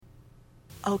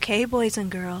Okay, boys and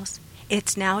girls,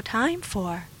 it's now time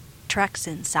for Treks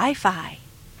in Sci-Fi.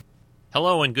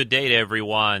 Hello and good day to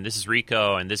everyone. This is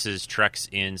Rico, and this is Treks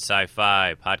in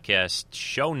Sci-Fi podcast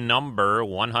show number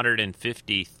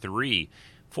 153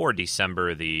 for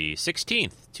December the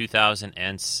 16th,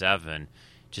 2007.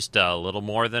 Just a little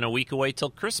more than a week away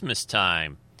till Christmas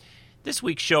time. This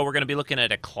week's show, we're going to be looking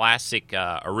at a classic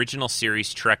original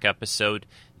series Trek episode,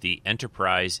 The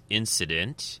Enterprise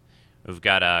Incident. We've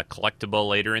got a collectible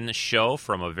later in the show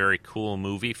from a very cool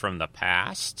movie from the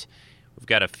past. We've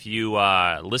got a few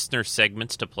listener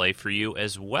segments to play for you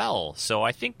as well. So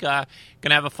I think going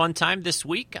to have a fun time this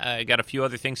week. I got a few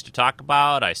other things to talk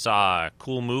about. I saw a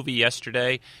cool movie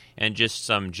yesterday and just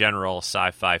some general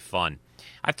sci-fi fun.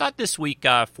 I thought this week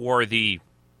for the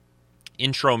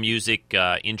intro music,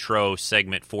 intro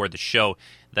segment for the show,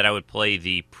 that I would play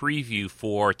the preview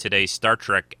for today's Star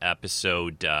Trek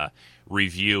episode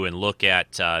review and look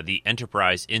at the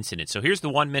Enterprise Incident. So here's the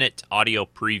 1-minute audio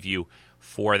preview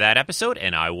for that episode,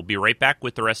 and I will be right back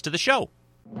with the rest of the show.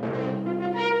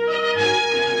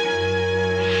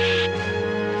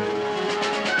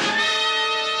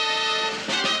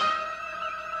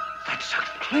 That's a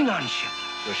Klingon ship.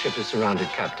 Your ship is surrounded,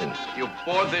 Captain. You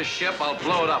board this ship, I'll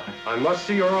blow it up. I must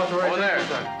see your authorization. Over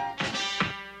there.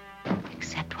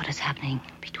 Accept what is happening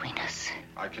between us.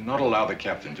 I cannot allow the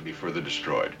captain to be further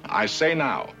destroyed. I say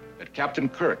now that Captain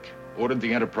Kirk ordered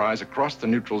the Enterprise across the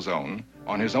neutral zone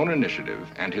on his own initiative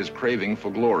and his craving for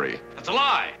glory. That's a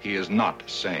lie. He is not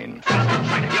sane. You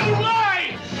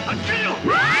lie! I'll kill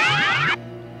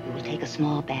you! We will take a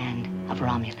small band of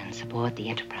Romulans aboard the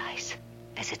Enterprise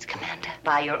as its commander.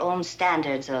 By your own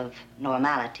standards of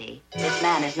normality, this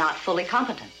man is not fully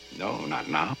competent. No, not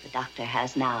now. The doctor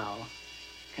has now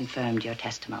confirmed your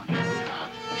testimony.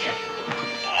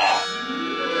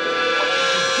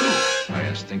 I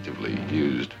instinctively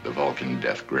used the Vulcan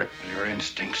death grip. Your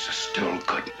instincts are still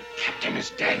good. The captain is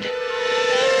dead.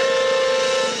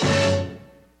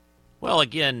 Well,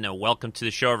 again, welcome to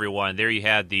the show, everyone. There you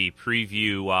had the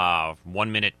preview,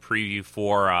 1-minute preview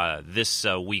for this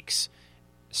week's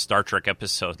Star Trek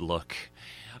episode look.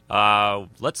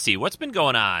 Let's see, what's been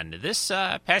going on? This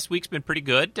past week's been pretty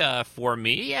good for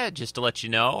me. Just to let you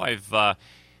know, I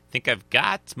think I've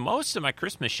got most of my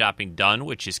Christmas shopping done,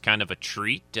 which is kind of a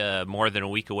treat. More than a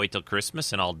week away till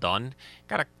Christmas and all done.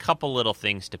 Got a couple little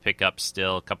things to pick up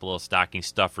still, a couple little stocking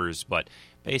stuffers, but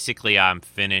basically I'm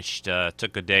finished.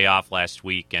 Took a day off last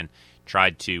week and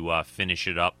tried to finish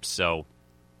it up, so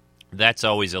that's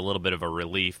always a little bit of a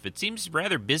relief. It seems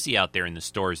rather busy out there in the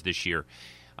stores this year.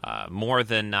 More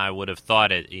than I would have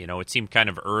thought it. You know, it seemed kind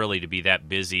of early to be that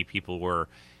busy. People were,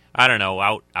 I don't know,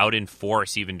 out in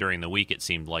force even during the week, it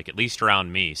seemed like, at least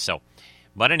around me. So,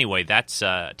 but anyway, that's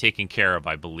taken care of,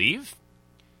 I believe.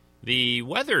 The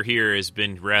weather here has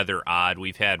been rather odd.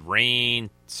 We've had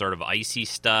rain, sort of icy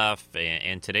stuff,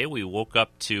 and today we woke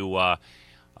up to,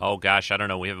 oh gosh, I don't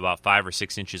know, we have about 5 or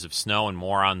 6 inches of snow and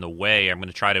more on the way. I'm going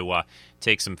to try to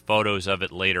take some photos of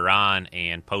it later on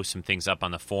and post some things up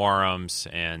on the forums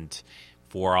and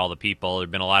for all the people. There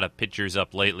have been a lot of pictures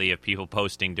up lately of people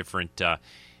posting different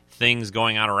things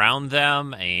going on around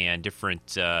them and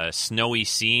different snowy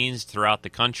scenes throughout the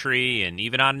country and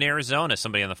even out in Arizona.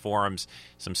 Somebody on the forums,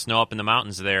 some snow up in the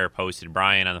mountains there posted.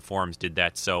 Brian on the forums did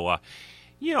that. So,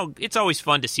 you know, it's always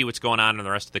fun to see what's going on in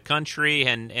the rest of the country.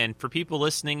 And for people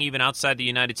listening even outside the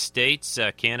United States,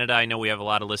 Canada, I know we have a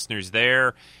lot of listeners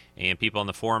there, and people on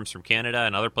the forums from Canada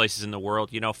and other places in the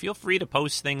world, you know, feel free to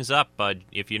post things up.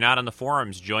 If you're not on the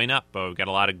forums, join up. We've got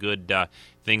a lot of good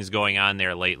things going on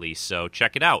there lately, so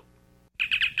check it out.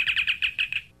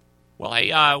 Well,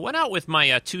 I went out with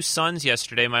my 2 sons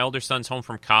yesterday. My older son's home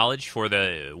from college for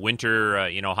the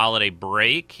winter, holiday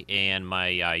break, and my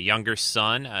younger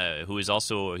son, who is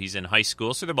also, he's in high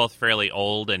school, so they're both fairly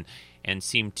old and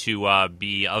seem to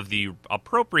be of the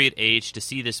appropriate age to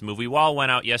see this movie. We all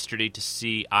went out yesterday to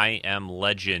see I Am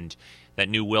Legend, that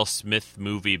new Will Smith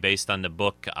movie based on the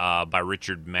book by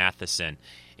Richard Matheson.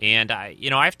 And I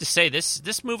have to say,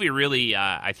 this movie really,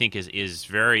 I think, is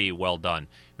very well done,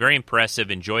 very impressive.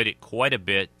 Enjoyed it quite a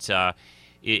bit.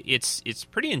 It's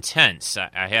pretty intense,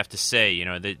 I have to say. You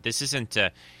know, this isn't.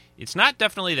 It's not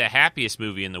definitely the happiest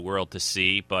movie in the world to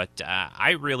see, but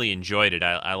I really enjoyed it.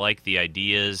 I like the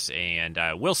ideas, and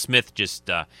Will Smith just.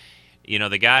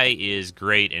 The guy is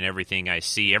great in everything I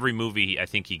see. Every movie, I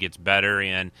think he gets better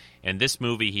in. And this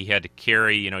movie, he had to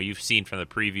carry. You've seen from the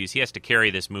previews, he has to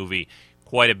carry this movie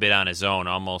quite a bit on his own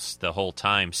almost the whole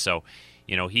time. So,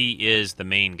 he is the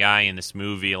main guy in this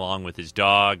movie along with his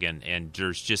dog, and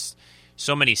there's just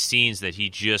so many scenes that he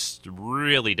just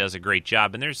really does a great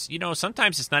job. And there's,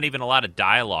 sometimes it's not even a lot of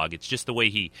dialogue. It's just the way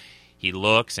he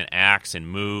looks and acts and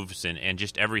moves and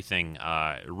just everything.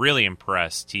 Really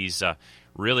impressed. He's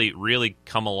really, really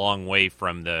come a long way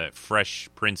from the Fresh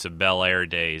Prince of Bel-Air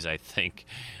days, I think.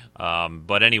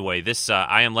 But anyway, this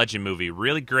I Am Legend movie,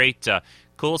 really great,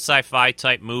 cool sci-fi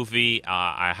type movie.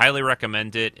 I highly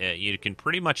recommend it. You can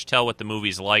pretty much tell what the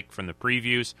movie's like from the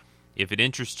previews. If it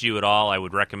interests you at all, I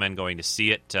would recommend going to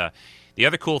see it. The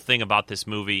other cool thing about this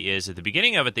movie is at the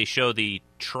beginning of it, they show the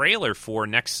trailer for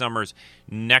next summer's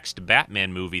next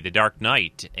Batman movie, The Dark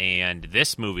Knight, and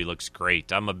this movie looks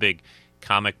great. I'm a big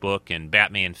comic book and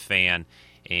Batman fan,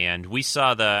 and we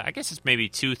saw I guess it's maybe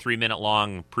 2-3 minute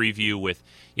long preview with,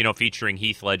 featuring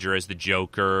Heath Ledger as the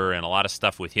Joker and a lot of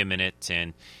stuff with him in it,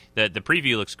 and the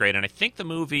preview looks great. And I think the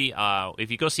movie,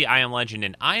 if you go see I Am Legend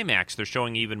in IMAX, they're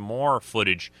showing even more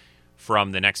footage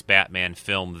from the next Batman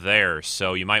film there.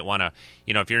 So you might want to,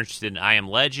 if you're interested in I Am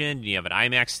Legend, you have an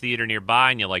IMAX theater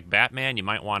nearby and you like Batman, you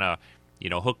might want to,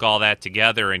 hook all that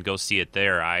together and go see it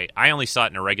there. I only saw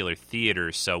it in a regular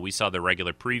theater, so we saw the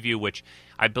regular preview, which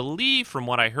I believe, from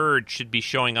what I heard, should be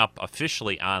showing up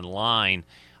officially online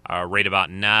right about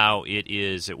now.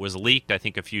 It was leaked, I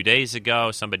think, a few days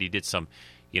ago. Somebody did some,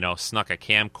 snuck a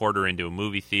camcorder into a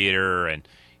movie theater and,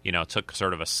 took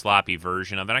sort of a sloppy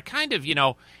version of it. I kind of,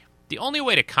 the only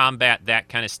way to combat that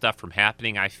kind of stuff from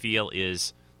happening, I feel,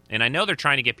 is, and I know they're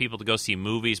trying to get people to go see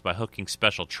movies by hooking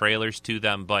special trailers to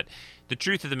them, but the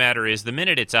truth of the matter is, the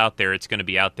minute it's out there, it's going to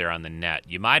be out there on the net.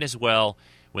 You might as well,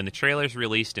 when the trailer's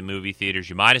released in movie theaters,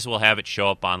 you might as well have it show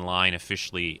up online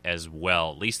officially as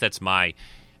well. At least that's my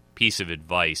piece of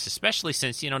advice, especially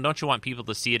since, don't you want people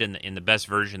to see it in the best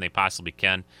version they possibly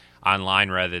can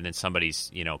online rather than somebody's,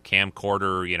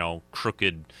 camcorder,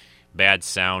 crooked, bad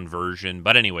sound version.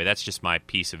 But anyway, that's just my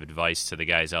piece of advice to the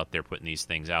guys out there putting these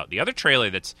things out. The other trailer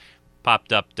that's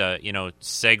popped up,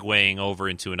 segueing over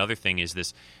into another thing is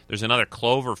this. There's another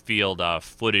Cloverfield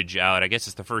footage out. I guess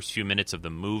it's the first few minutes of the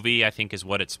movie, I think is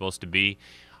what it's supposed to be.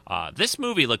 This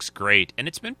movie looks great, and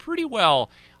it's been pretty well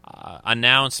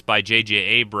announced by J.J.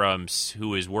 Abrams,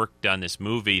 who has worked on this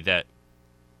movie, that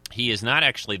he is not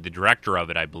actually the director of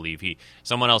it, I believe.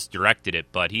 Someone else directed it,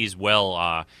 but he's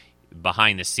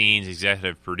behind the scenes,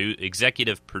 executive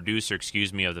producer,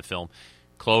 of the film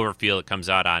Cloverfield. It comes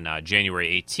out on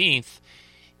January 18th.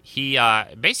 He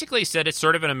basically said it's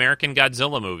sort of an American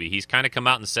Godzilla movie. He's kind of come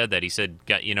out and said that. He said,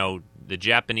 the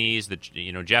Japanese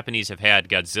have had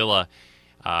Godzilla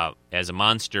as a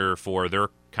monster for their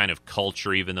kind of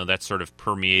culture, even though that's sort of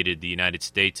permeated the United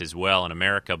States as well in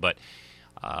America. But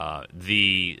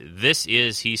this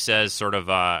is, he says, sort of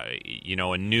a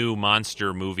new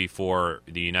monster movie for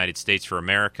the United States, for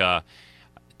America,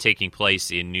 taking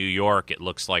place in New York, it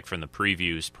looks like, from the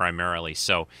previews primarily.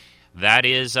 So that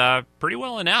is pretty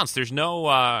well announced. There's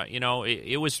no,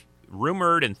 it was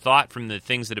rumored and thought from the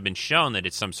things that have been shown that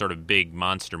it's some sort of big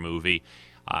monster movie,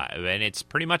 and it's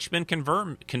pretty much been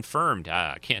confirmed.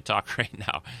 I can't talk right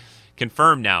now.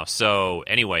 Confirmed now. So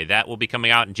anyway, that will be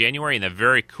coming out in January, and the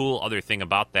very cool other thing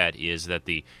about that is that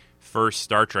the first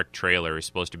Star Trek trailer is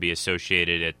supposed to be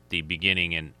associated at the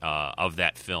beginning of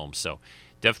that film. So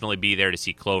definitely be there to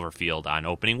see Cloverfield on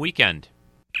opening weekend.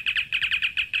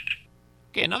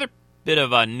 Okay, another bit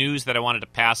of news that I wanted to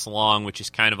pass along, which is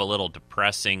kind of a little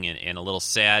depressing and a little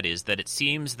sad, is that it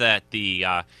seems that the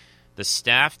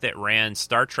staff that ran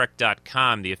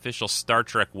StarTrek.com, the official Star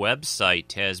Trek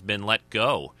website, has been let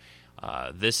go.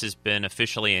 This has been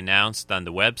officially announced on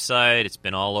the website. It's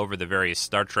been all over the various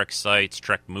Star Trek sites.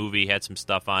 Trek Movie had some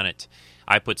stuff on it.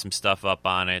 I put some stuff up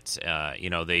on it.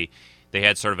 They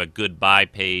had sort of a goodbye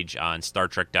page on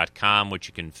StarTrek.com, which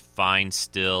you can find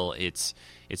still. It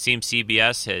seems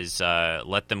CBS has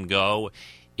let them go.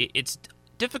 It's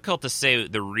difficult to say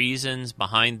the reasons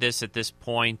behind this at this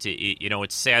point.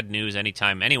 It's sad news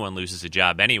anytime anyone loses a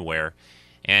job anywhere.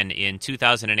 And in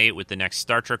 2008, with the next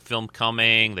Star Trek film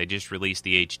coming, they just released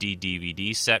the HD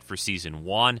DVD set for Season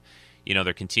 1.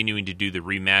 They're continuing to do the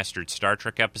remastered Star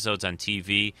Trek episodes on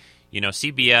TV.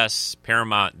 CBS,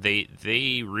 Paramount,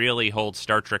 they really hold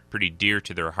Star Trek pretty dear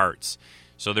to their hearts.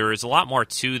 So there is a lot more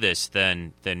to this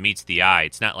than meets the eye.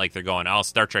 It's not like they're going,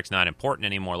 Star Trek's not important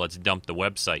anymore, let's dump the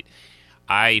website.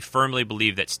 I firmly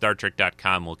believe that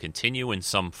StarTrek.com will continue in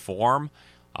some form.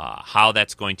 How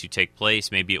that's going to take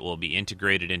place, maybe it will be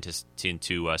integrated into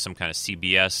some kind of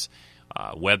CBS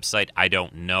website. I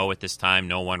don't know at this time.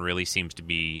 No one really seems to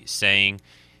be saying.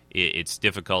 It's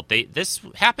difficult. This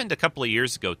happened a couple of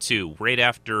years ago, too.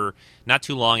 Not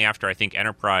too long after, I think,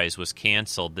 Enterprise was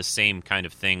canceled, the same kind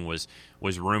of thing was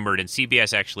rumored, and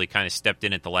CBS actually kind of stepped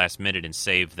in at the last minute and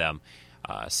saved them.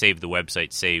 saved the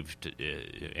website,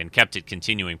 and kept it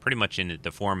continuing pretty much in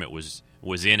the form it was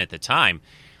in at the time.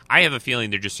 I have a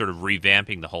feeling they're just sort of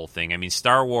revamping the whole thing. I mean,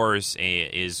 Star Wars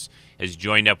has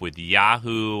joined up with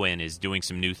Yahoo and is doing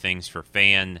some new things for a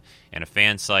fan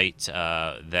site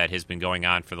that has been going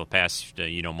on for the past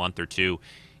month or two.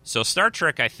 So Star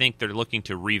Trek, I think they're looking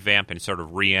to revamp and sort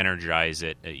of re-energize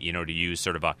it, to use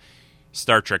sort of a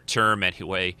Star Trek term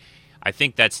anyway. I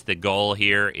think that's the goal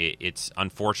here. It's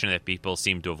unfortunate that people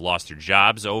seem to have lost their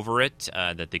jobs over it,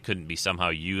 that they couldn't be somehow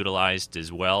utilized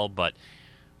as well, but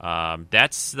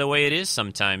that's the way it is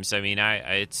sometimes. I mean,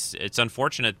 it's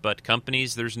unfortunate, but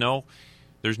companies, there's no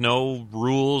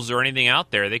rules or anything out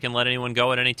there. They can let anyone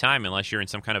go at any time unless you're in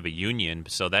some kind of a union.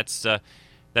 So that's the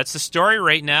story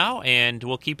right now, and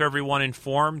we'll keep everyone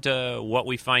informed what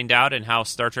we find out and how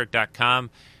StarTrek.com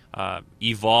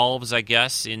evolves, I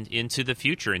guess, into the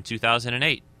future in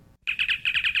 2008.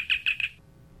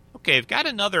 Okay, I've got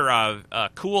another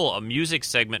cool music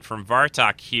segment from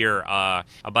Vartok here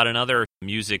about another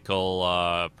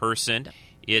musical person.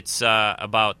 It's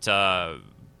about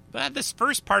this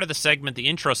first part of the segment, the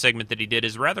intro segment that he did,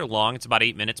 is rather long. It's about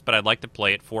 8 minutes, but I'd like to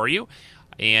play it for you.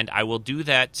 And I will do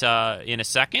that in a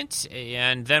second,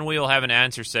 and then we will have an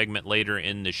answer segment later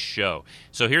in the show.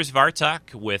 So here's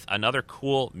Vartok with another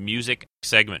cool music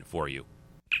segment for you.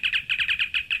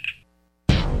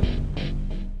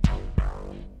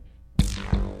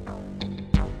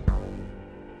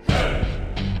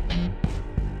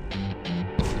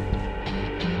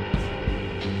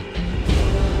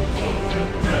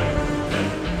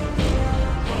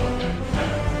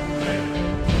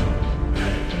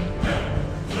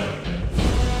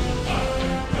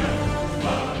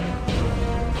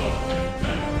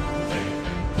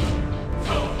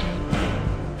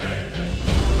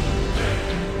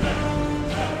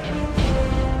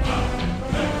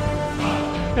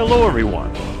 Hello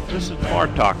everyone, this is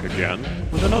Vartok again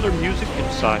with another Music in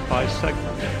Sci-Fi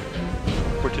segment.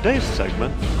 For today's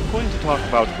segment, I'm going to talk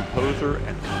about composer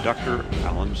and conductor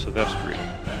Alan Silvestri.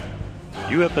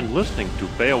 You have been listening to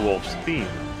Beowulf's theme,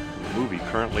 the movie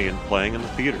currently playing in the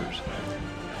theaters.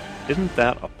 Isn't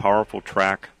that a powerful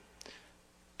track?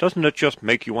 Doesn't it just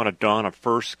make you want to don a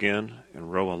fur skin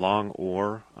and row a long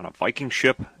oar on a Viking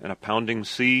ship in a pounding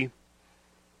sea?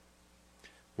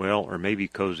 Well, or maybe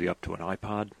cozy up to an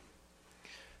iPod.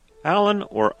 Alan,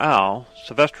 or Al,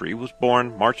 Silvestri was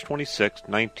born March 26,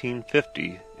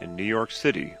 1950, in New York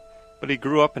City, but he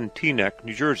grew up in Teaneck,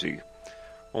 New Jersey,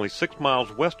 only 6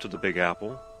 miles west of the Big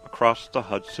Apple, across the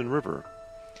Hudson River.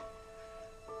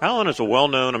 Alan is a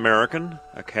well-known American,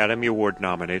 Academy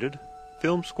Award-nominated,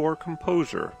 film score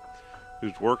composer,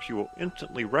 whose works you will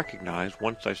instantly recognize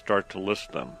once I start to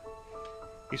list them.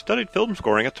 He studied film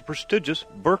scoring at the prestigious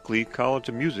Berklee College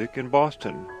of Music in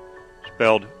Boston,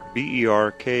 spelled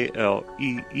Berklee,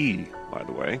 by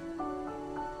the way.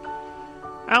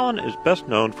 Alan is best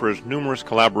known for his numerous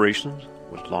collaborations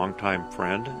with longtime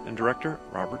friend and director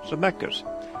Robert Zemeckis,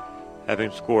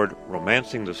 having scored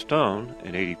Romancing the Stone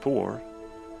in '84,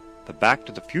 the Back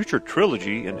to the Future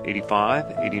trilogy in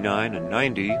 '85, '89, and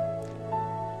 '90,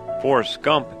 Forrest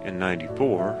Gump in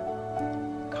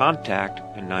 '94, Contact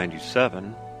in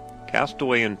 '97,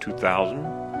 Castaway in 2000,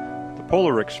 The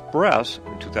Polar Express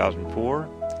in 2004,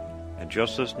 and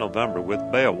just this November with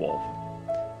Beowulf.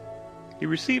 He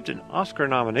received an Oscar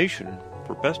nomination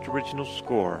for Best Original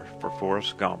Score for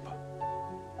Forrest Gump.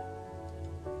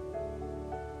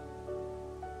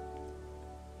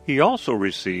 He also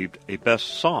received a Best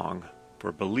Song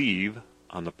for Believe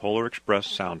on the Polar Express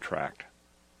soundtrack.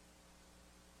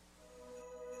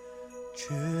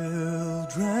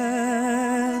 Children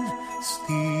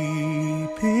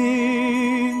sleeping,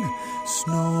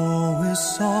 snow is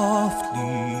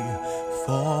softly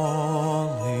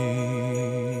falling,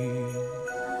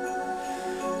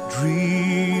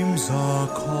 dreams are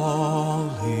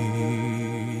calling,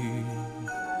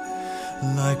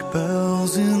 like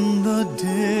bells in the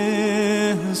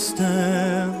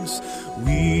distance.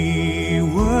 We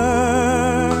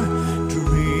were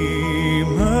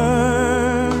dreamers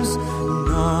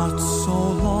not so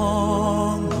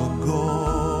long ago,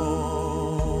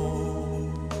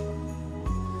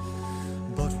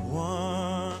 but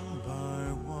one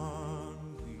by one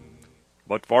we...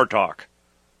 But Vartok,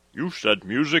 you said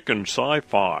music and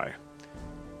sci-fi.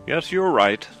 Yes, you're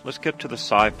right. Let's get to the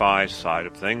sci-fi side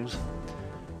of things.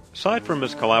 Aside from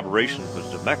his collaboration with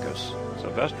Zemeckis,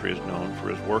 Silvestri is known for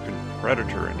his work in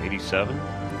Predator in '87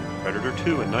 and Predator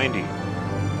 2 in '90,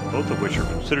 both of which are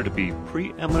considered to be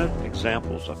preeminent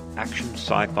examples of action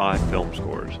sci-fi film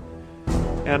scores.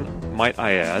 And, might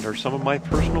I add, are some of my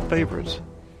personal favorites.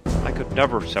 I could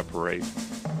never separate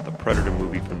the Predator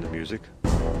movie from the music.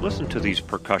 Listen to these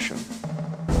percussion.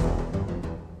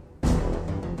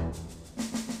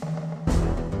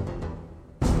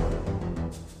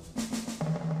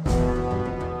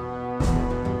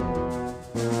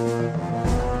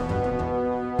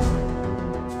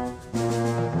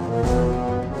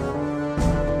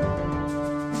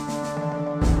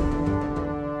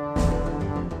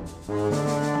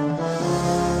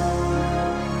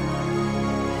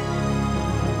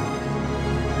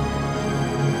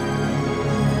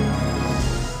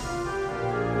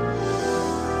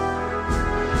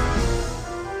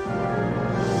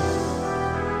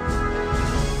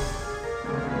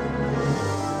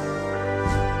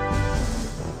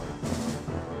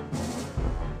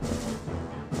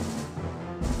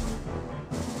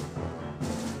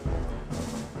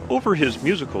 Over his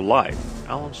musical life,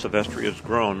 Alan Silvestri has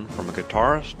grown from a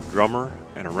guitarist, drummer,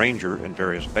 and arranger in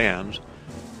various bands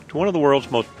to one of the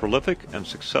world's most prolific and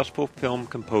successful film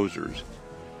composers.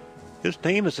 His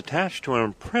name is attached to an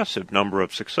impressive number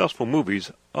of successful movies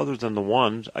other than the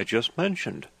ones I just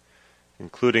mentioned,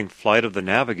 including Flight of the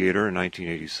Navigator in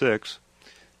 1986,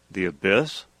 The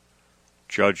Abyss,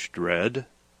 Judge Dredd,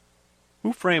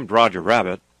 Who Framed Roger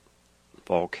Rabbit,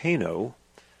 Volcano,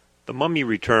 The Mummy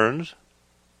Returns,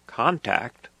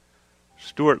 Contact,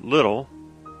 Stuart Little,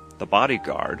 The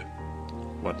Bodyguard,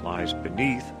 What Lies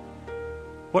Beneath,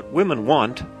 What Women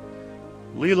Want,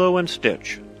 Lilo and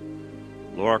Stitch,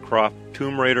 Lara Croft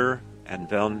Tomb Raider, and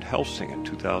Van Helsing in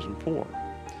 2004.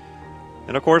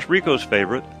 And of course Rico's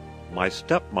favorite, My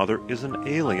Stepmother is an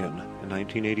Alien in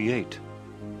 1988.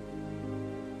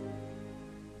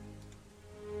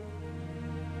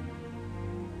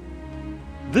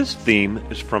 This theme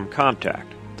is from Contact,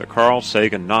 the Carl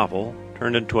Sagan novel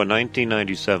turned into a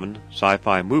 1997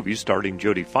 sci-fi movie starring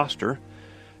Jodie Foster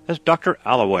as Dr.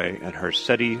 Alloway and her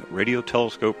SETI radio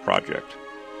telescope project.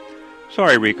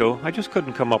 Sorry, Rico, I just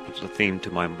couldn't come up with the theme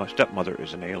to My Stepmother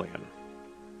is an Alien.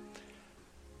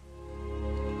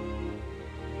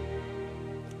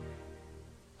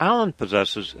 Alan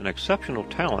possesses an exceptional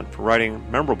talent for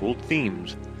writing memorable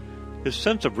themes. His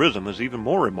sense of rhythm is even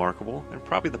more remarkable and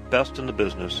probably the best in the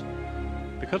business.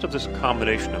 Because of this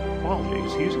combination of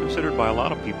qualities, he's considered by a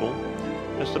lot of people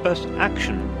as the best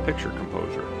action picture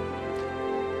composer.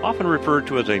 Often referred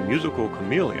to as a musical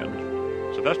chameleon,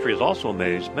 Silvestri has also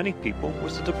amazed many people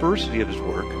with the diversity of his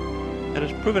work and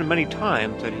has proven many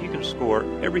times that he can score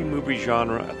every movie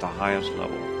genre at the highest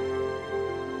level.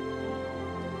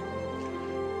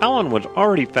 Alan was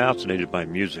already fascinated by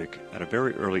music at a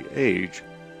very early age,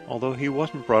 although he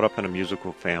wasn't brought up in a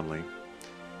musical family.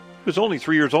 He was only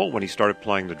 3 years old when he started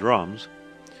playing the drums.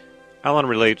 Alan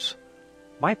relates,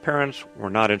 "My parents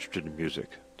were not interested in music.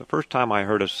 The first time I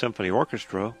heard a symphony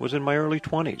orchestra was in my early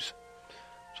 20s.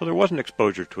 So there wasn't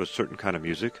exposure to a certain kind of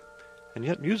music, and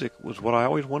yet music was what I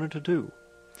always wanted to do."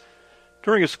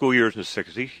 During his school years in the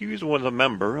 60s, he was a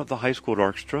member of the high school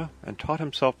orchestra and taught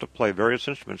himself to play various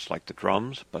instruments like the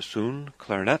drums, bassoon,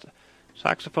 clarinet,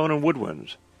 saxophone, and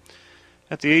woodwinds.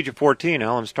 At the age of 14,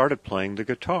 Alan started playing the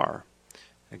guitar.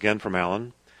 Again from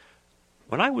Alan,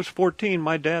 "When I was 14,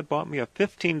 my dad bought me a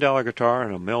 $15 guitar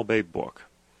and a Mel Bay book.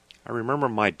 I remember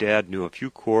my dad knew a few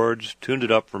chords, tuned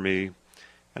it up for me,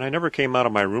 and I never came out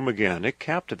of my room again. It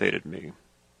captivated me."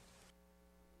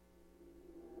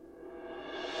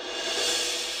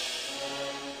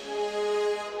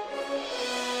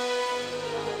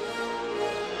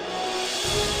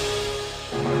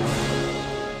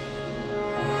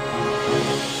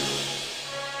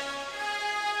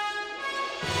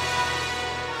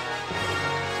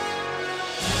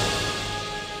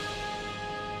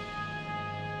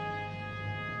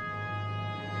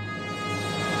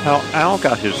 How Al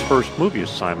got his first movie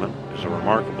assignment is a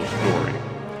remarkable story.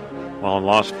 While in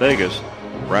Las Vegas,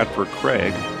 Bradford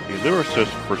Craig, a lyricist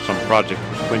for some project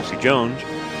with Quincy Jones,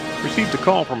 received a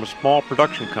call from a small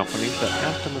production company that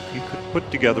asked him if he could put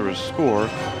together a score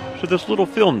to this little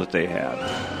film that they had.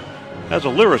 As a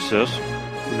lyricist,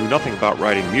 who knew nothing about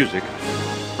writing music,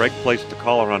 Craig placed the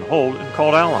caller on hold and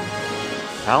called Alan.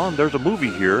 "Alan, there's a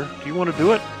movie here. Do you want to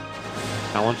do it?"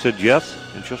 Alan said yes,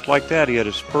 and just like that, he had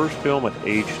his first film at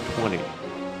age 20.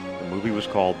 The movie was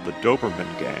called The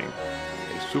Doberman Gang,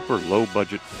 a super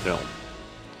low-budget film.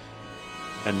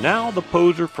 And now the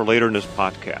poser for later in this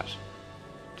podcast.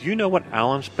 Do you know what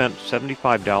Alan spent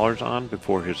 $75 on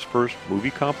before his first movie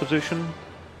composition?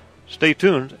 Stay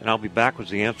tuned, and I'll be back with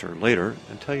the answer later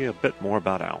and tell you a bit more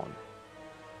about Alan.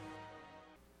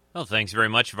 Well, thanks very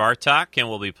much, Vartok, and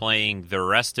we'll be playing the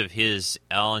rest of his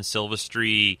Alan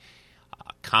Silvestri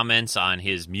comments on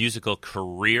his musical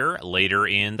career later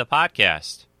in the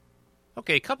podcast.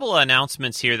 Okay, a couple of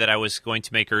announcements here that I was going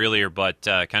to make earlier, but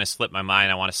kind of slipped my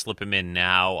mind. I want to slip them in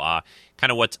now. Kind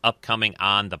of what's upcoming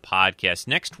on the podcast.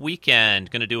 Next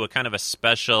weekend, going to do a kind of a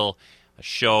special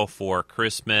show for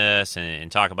Christmas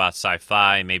and talk about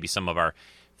sci-fi, maybe some of our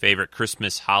favorite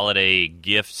Christmas holiday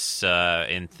gifts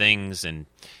and things, and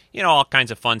all kinds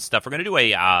of fun stuff. We're going to do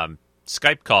a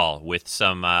Skype call with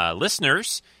some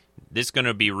listeners. This is going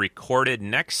to be recorded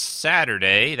next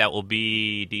Saturday. That will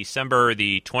be December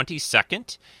the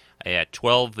 22nd at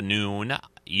 12 noon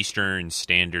Eastern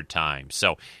Standard Time.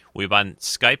 So we'll be on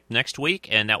Skype next week,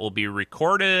 and that will be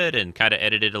recorded and kind of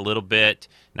edited a little bit,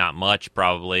 not much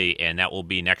probably, and that will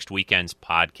be next weekend's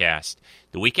podcast.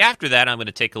 The week after that, I'm going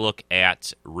to take a look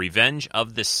at Revenge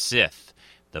of the Sith,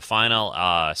 the final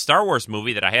Star Wars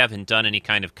movie that I haven't done any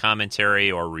kind of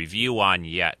commentary or review on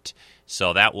yet.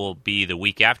 So that will be the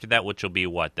week after that, which will be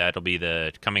what? That'll be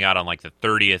coming out on like the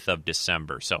 30th of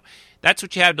December. So that's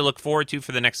what you have to look forward to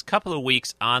for the next couple of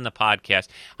weeks on the podcast.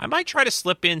 I might try to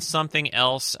slip in something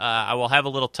else. I will have a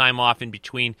little time off in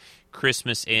between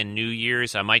Christmas and New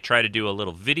Year's. I might try to do a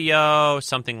little video,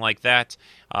 something like that.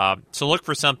 So look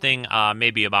for something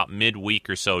maybe about midweek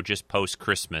or so, just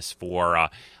post-Christmas, for a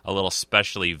little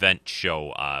special event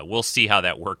show. We'll see how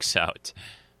that works out.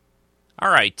 All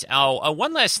right.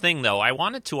 One last thing, though. I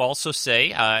wanted to also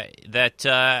say that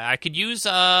I could use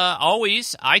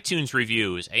always iTunes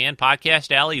reviews and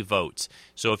Podcast Alley votes.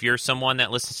 So if you're someone that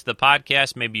listens to the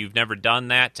podcast, maybe you've never done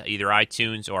that, either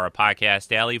iTunes or a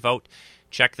Podcast Alley vote,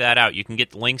 check that out. You can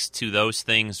get links to those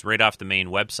things right off the main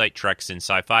website,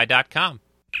 TreksInSci-Fi.com.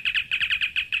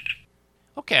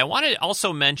 Okay, I want to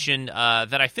also mention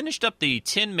that I finished up the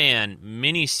Tin Man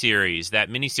miniseries, that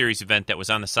miniseries event that was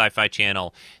on the Sci-Fi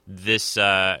Channel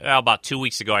about 2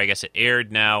 weeks ago. I guess it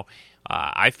aired now.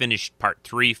 I finished part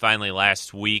 3 finally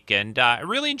last week, and I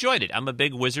really enjoyed it. I'm a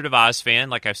big Wizard of Oz fan,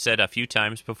 like I've said a few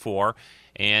times before,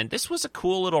 and this was a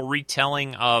cool little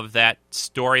retelling of that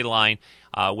storyline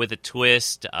with a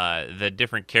twist, the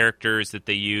different characters that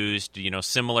they used,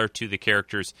 similar to the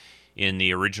characters in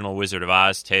the original Wizard of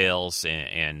Oz tales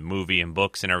and movie and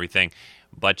books and everything,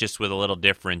 but just with a little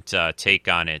different take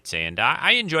on it. And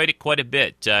I enjoyed it quite a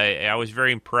bit. I was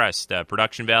very impressed.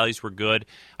 Production values were good.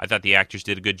 I thought the actors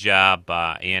did a good job.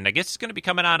 And I guess it's going to be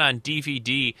coming out on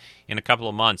DVD in a couple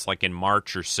of months, like in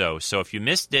March or so. So if you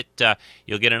missed it,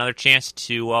 you'll get another chance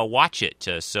to watch it.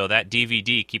 So that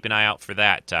DVD, keep an eye out for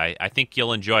that. I think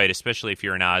you'll enjoy it, especially if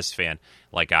you're an Oz fan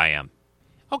like I am.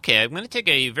 Okay, I'm going to take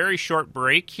a very short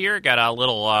break here. Got a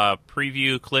little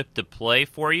preview clip to play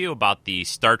for you about the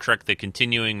Star Trek The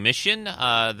Continuing Mission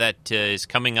that is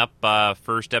coming up.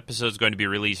 First episode is going to be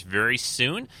released very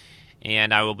soon,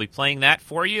 and I will be playing that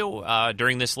for you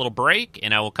during this little break,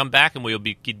 and I will come back and we will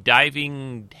be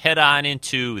diving head-on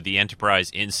into the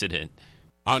Enterprise incident.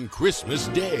 On Christmas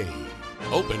Day,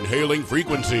 open hailing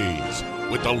frequencies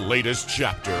with the latest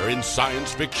chapter in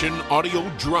science fiction audio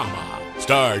drama.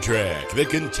 Star Trek The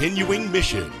Continuing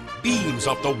Mission beams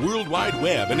off the World Wide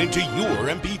Web and into your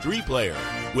MP3 player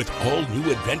with all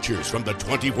new adventures from the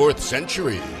 24th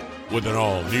century with an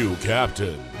all-new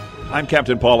captain. I'm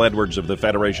Captain Paul Edwards of the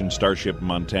Federation Starship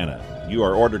Montana. You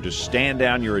are ordered to stand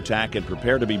down your attack and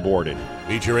prepare to be boarded.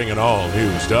 Featuring an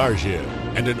all-new starship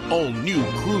and an all-new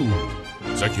crew.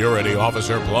 Security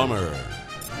Officer Plummer.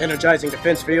 Energizing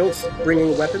defense fields,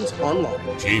 bringing weapons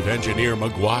online. Chief Engineer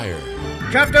McGuire.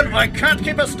 Captain, I can't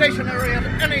keep us stationary at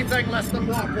anything less than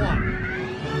Warp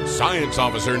 1. Science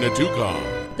Officer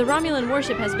Natukov. The Romulan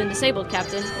warship has been disabled,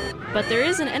 Captain, but there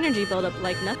is an energy buildup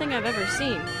like nothing I've ever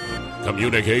seen.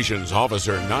 Communications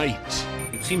Officer Knight.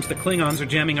 It seems the Klingons are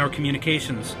jamming our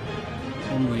communications.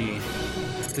 Only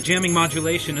the jamming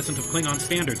modulation isn't of Klingon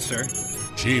standards, sir.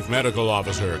 Chief Medical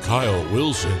Officer Kyle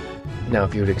Wilson. Now,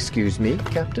 if you'll excuse me,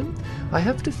 Captain, I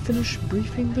have to finish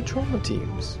briefing the trauma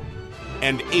teams.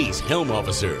 And Ace Helm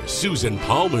Officer Susan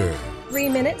Palmer. 3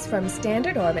 minutes from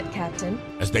standard orbit, Captain.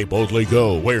 As they boldly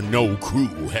go where no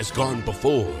crew has gone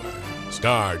before.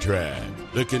 Star Trek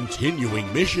The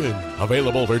Continuing Mission.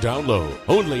 Available for download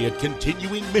only at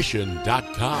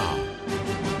continuingmission.com.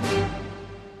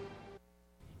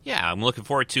 Yeah, I'm looking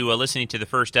forward to listening to the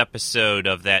first episode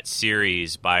of that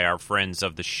series by our friends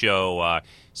of the show,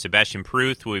 Sebastian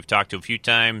Pruth, who we've talked to a few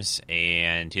times,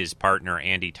 and his partner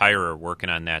Andy Tyrer,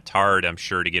 working on that hard, I'm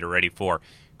sure, to get it ready for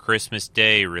Christmas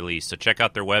Day release. So check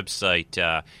out their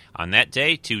website on that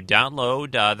day to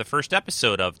download the first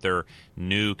episode of their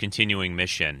new continuing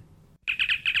mission.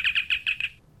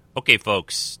 Okay,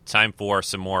 folks, time for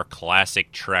some more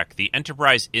classic Trek. The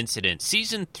Enterprise Incident,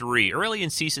 Season 3, early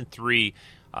in Season 3,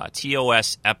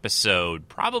 TOS episode,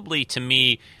 probably to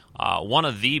me one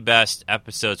of the best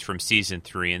episodes from Season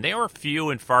 3, and they were few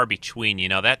and far between. You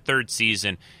know, that third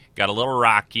season got a little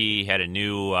rocky, had a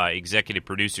new executive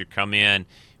producer come in,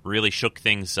 really shook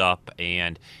things up,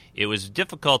 and it was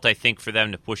difficult, I think, for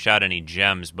them to push out any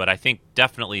gems, but I think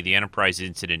definitely the Enterprise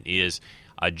incident is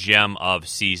a gem of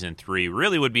Season 3.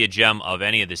 Really would be a gem of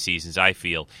any of the seasons, I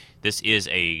feel. This is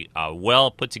a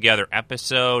well-put-together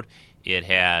episode. It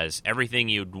has everything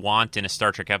you'd want in a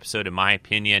Star Trek episode, in my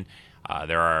opinion.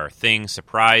 There are things,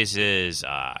 surprises,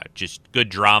 just good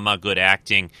drama, good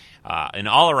acting, an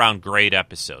all-around great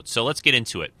episode. So let's get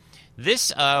into it.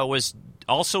 This was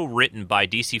also written by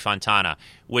DC Fontana,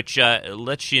 which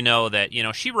lets you know that, you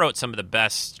know, she wrote some of the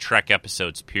best Trek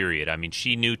episodes, period. I mean,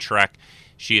 she knew Trek.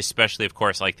 She especially, of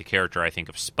course, liked the character, I think,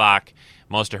 of Spock.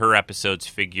 Most of her episodes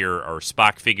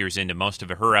Spock figures into most of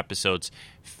her episodes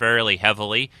fairly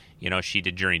heavily. You know, she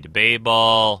did Journey to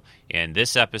Babel and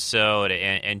this episode,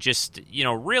 and just, you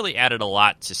know, really added a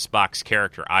lot to Spock's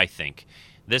character, I think.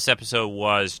 This episode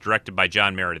was directed by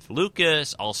John Meredith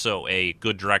Lucas, also a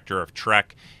good director of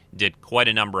Trek, did quite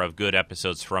a number of good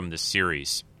episodes from the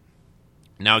series.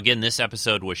 Now, again, this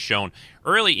episode was shown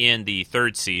early in the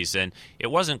third season. It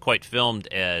wasn't quite filmed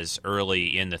as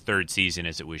early in the third season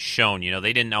as it was shown. You know,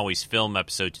 they didn't always film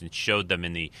episodes and showed them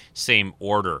in the same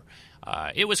order.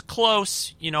 It was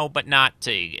close, you know, but not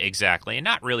exactly, and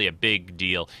not really a big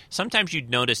deal. Sometimes you'd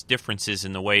notice differences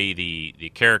in the way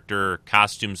the character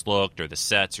costumes looked or the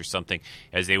sets or something,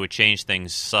 as they would change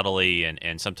things subtly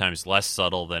and sometimes less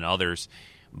subtle than others.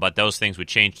 But those things would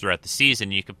change throughout the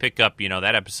season. You could pick up, you know,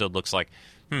 that episode looks like,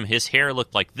 his hair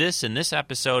looked like this in this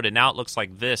episode, and now it looks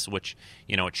like this, which,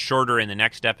 you know, it's shorter in the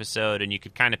next episode, and you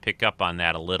could kind of pick up on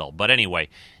that a little. But anyway,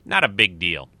 not a big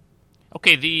deal.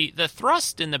 Okay, the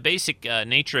thrust and the basic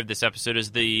nature of this episode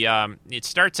is it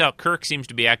starts out, Kirk seems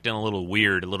to be acting a little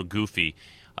weird, a little goofy,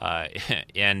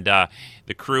 and the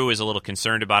crew is a little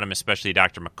concerned about him, especially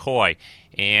Dr. McCoy,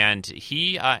 and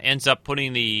he ends up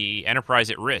putting the Enterprise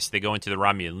at risk. They go into the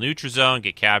Romulan neutral zone,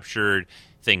 get captured,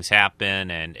 things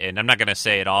happen, and I'm not going to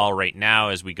say it all right now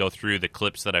as we go through the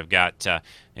clips that I've got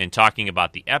in talking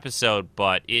about the episode,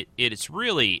 but it's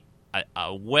really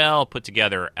a well put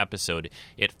together episode.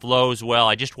 It flows well.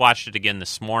 I just watched it again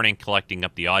this morning, collecting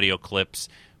up the audio clips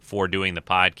for doing the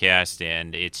podcast,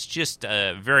 and it's just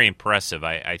very impressive.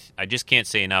 I just can't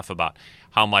say enough about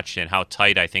how much and how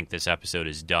tight I think this episode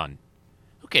is done.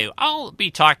 Okay, I'll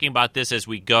be talking about this as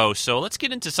we go, so let's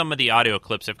get into some of the audio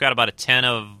clips. I've got about a 10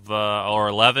 or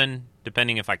 11,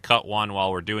 depending if I cut one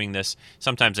while we're doing this.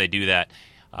 Sometimes I do that.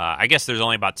 I guess there's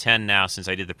only about 10 now since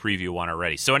I did the preview one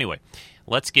already. So anyway,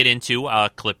 let's get into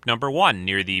clip number 1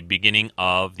 near the beginning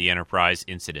of the Enterprise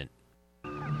incident.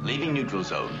 Leaving neutral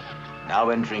zone. Now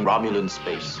entering Romulan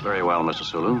space. Very well, Mr.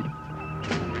 Sulu.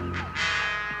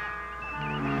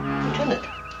 Lieutenant,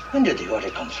 when did the order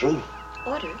come through?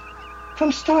 Order?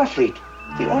 From Starfleet.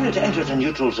 The order to enter the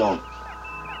neutral zone.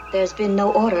 There's been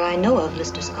no order I know of,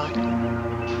 Mr. Scott.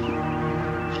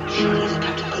 Surely the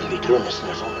captain couldn't be doing this in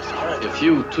his own authority. If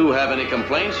you two have any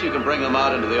complaints, you can bring them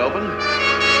out into the open.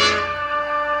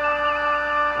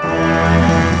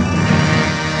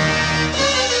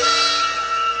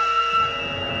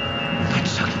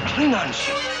 That's a Klingon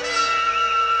ship.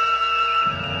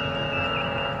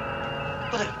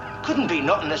 But there couldn't be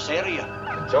nothing in this area.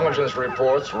 Intelligence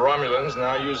reports Romulans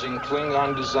now using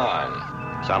Klingon design.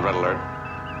 Sound red alert.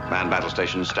 Man battle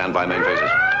stations, stand by main phases.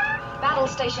 Battle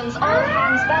stations, all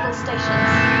hands battle stations.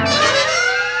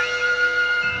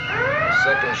 The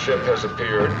second ship has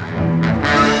appeared.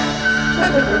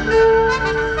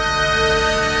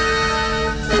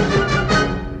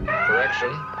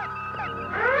 Correction.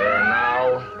 There are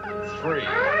now 3.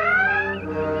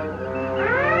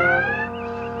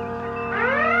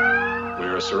 We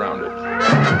are surrounded.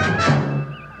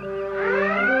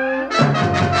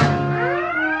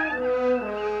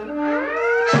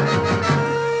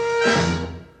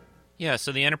 Yeah,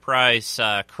 so the Enterprise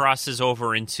crosses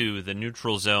over into the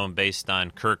neutral zone based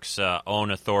on Kirk's own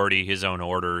authority, his own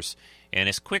orders, and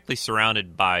is quickly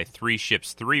surrounded by 3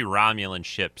 ships, 3 Romulan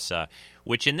ships,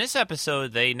 which in this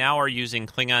episode they now are using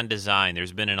Klingon design.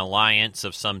 There's been an alliance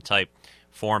of some type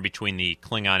formed between the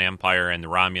Klingon Empire and the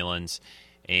Romulans,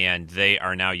 and they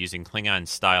are now using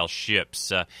Klingon-style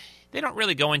ships. They don't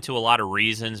really go into a lot of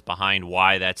reasons behind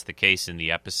why that's the case in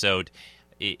the episode.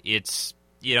 It's,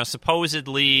 you know,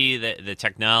 supposedly the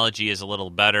technology is a little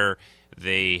better.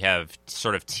 They have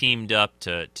sort of teamed up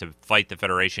to fight the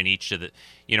Federation. Each of the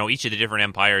different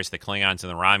empires, the Klingons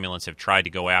and the Romulans, have tried to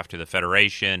go after the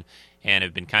Federation and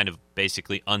have been kind of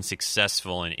basically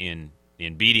unsuccessful in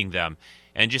beating them.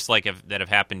 And just like that have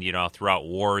happened, you know, throughout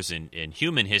wars in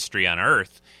human history on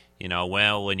Earth,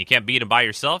 Well, when you can't beat them by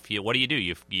yourself, what do?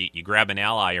 You grab an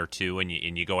ally or two and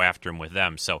you go after them with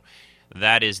them. So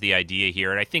that is the idea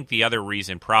here. And I think the other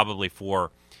reason probably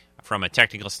from a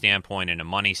technical standpoint and a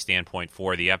money standpoint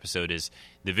for the episode is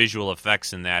the visual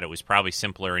effects, in that it was probably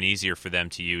simpler and easier for them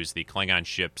to use the Klingon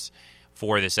ships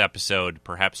for this episode,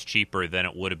 perhaps cheaper than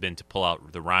it would have been to pull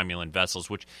out the Romulan vessels,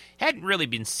 which hadn't really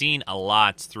been seen a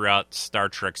lot throughout Star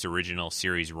Trek's original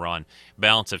series run.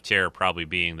 Balance of Terror probably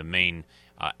being the main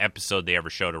episode they ever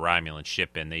showed a Romulan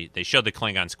ship in. They showed the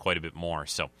Klingons quite a bit more.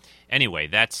 So anyway,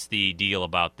 that's the deal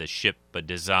about the ship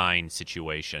design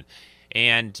situation.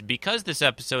 And because this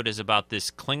episode is about this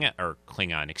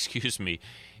Klingon,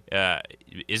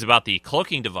 is about the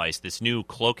cloaking device, this new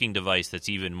cloaking device that's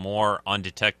even more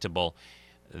undetectable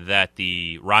that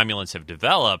the Romulans have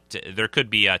developed, there could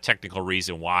be a technical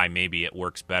reason why maybe it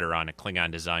works better on a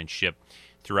Klingon-designed ship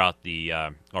throughout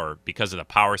or because of the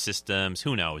power systems.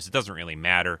 Who knows? It doesn't really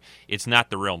matter. It's not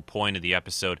the real point of the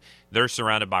episode. They're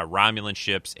surrounded by Romulan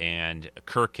ships, and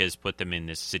Kirk has put them in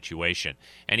this situation.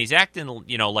 And he's acting,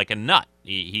 like a nut.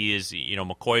 He is,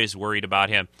 McCoy is worried about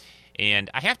him.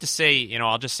 And I have to say,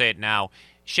 I'll just say it now,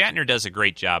 Shatner does a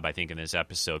great job, I think, in this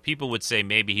episode. People would say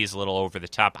maybe he's a little over the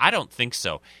top. I don't think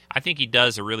so. I think he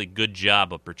does a really good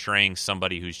job of portraying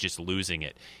somebody who's just losing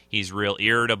it. He's real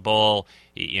irritable.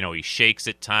 He shakes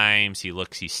at times.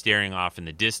 He's staring off in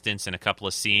the distance in a couple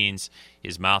of scenes.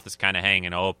 His mouth is kind of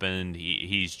hanging open.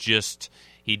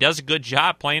 He does a good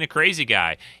job playing a crazy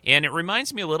guy. And it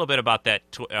reminds me a little bit about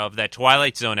that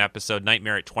Twilight Zone episode,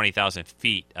 Nightmare at 20,000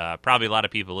 Feet. Probably a lot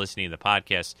of people listening to the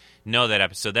podcast know that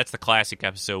episode. That's the classic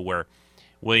episode where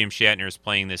William Shatner is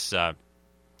playing this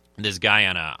guy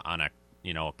on a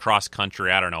cross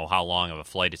country. I don't know how long of a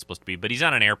flight it's supposed to be, but he's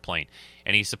on an airplane,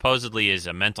 and he supposedly is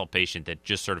a mental patient that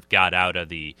just sort of got out of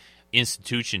the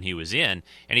institution he was in,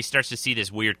 and he starts to see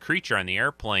this weird creature on the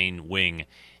airplane wing.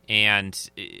 And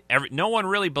no one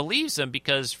really believes him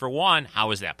because, for one,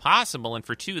 how is that possible? And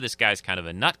for two, this guy's kind of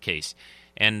a nutcase.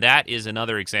 And that is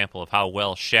another example of how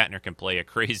well Shatner can play a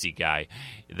crazy guy.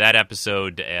 That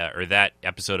episode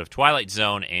of Twilight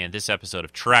Zone and this episode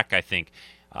of Trek, I think,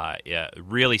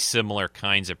 really similar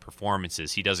kinds of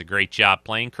performances. He does a great job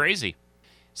playing crazy.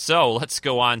 So let's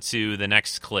go on to the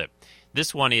next clip.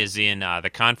 This one is in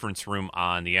the conference room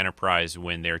on the Enterprise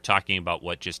when they're talking about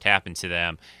what just happened to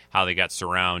them, how they got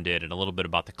surrounded, and a little bit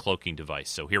about the cloaking device.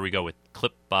 So here we go with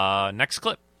next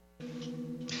clip.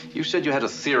 You said you had a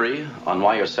theory on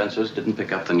why your sensors didn't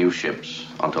pick up the new ships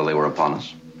until they were upon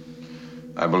us.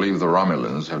 I believe the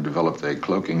Romulans have developed a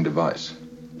cloaking device,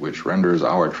 which renders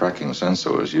our tracking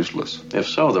sensors useless. If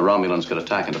so, the Romulans could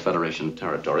attack into Federation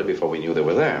territory before we knew they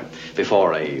were there.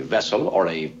 Before a vessel or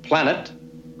a planet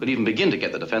could even begin to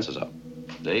get the defenses up.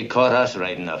 They caught us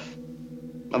right enough.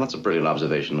 Well, that's a brilliant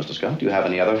observation, Mr. Scott. Do you have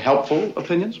any other helpful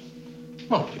opinions?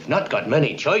 Well, we've not got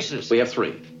many choices. We have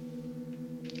three.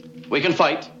 We can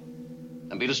fight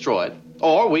and be destroyed,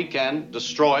 or we can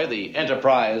destroy the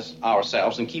Enterprise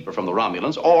ourselves and keep her from the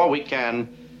Romulans, or we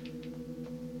can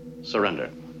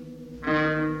surrender.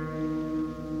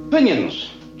 Opinions,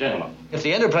 gentlemen. If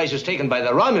the Enterprise is taken by the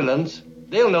Romulans,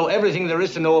 they'll know everything there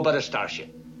is to know about a starship.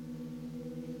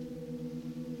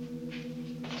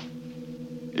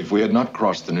 If we had not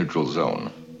crossed the neutral zone,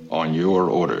 on your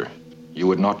order, you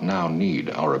would not now need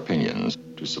our opinions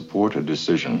to support a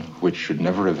decision which should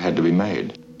never have had to be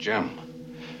made. Jim,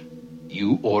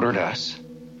 you ordered us.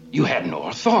 You had no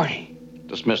authority.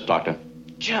 Dismissed, Doctor.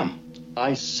 Jim.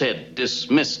 I said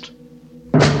dismissed.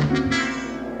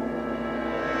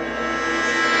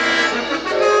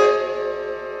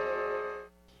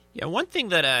 Yeah, one thing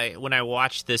that when I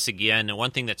watched this again,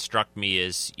 one thing that struck me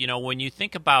is, when you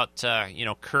think about,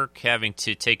 Kirk having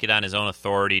to take it on his own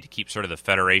authority to keep sort of the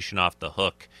Federation off the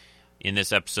hook in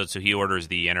this episode, so he orders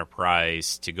the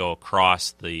Enterprise to go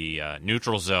across the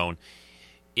neutral zone,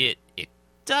 it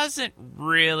doesn't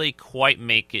really quite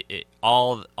make it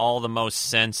all the most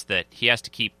sense that he has to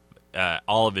keep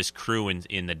all of his crew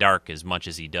in the dark as much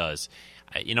as he does.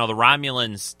 The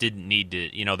Romulans didn't need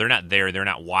to, they're not there. They're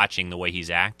not watching the way he's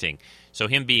acting. So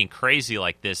him being crazy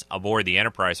like this aboard the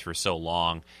Enterprise for so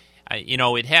long,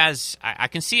 it has, I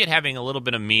can see it having a little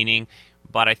bit of meaning,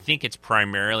 but I think it's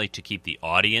primarily to keep the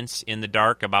audience in the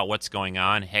dark about what's going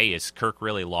on. Hey, is Kirk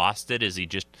really lost it? Is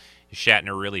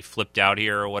Shatner really flipped out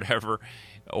here or whatever?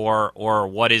 Or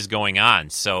what is going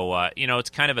on? So, it's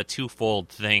kind of a twofold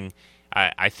thing.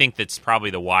 I think that's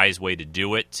probably the wise way to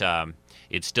do it.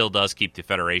 It still does keep the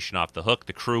Federation off the hook.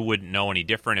 The crew wouldn't know any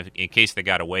different. In case they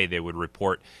got away, they would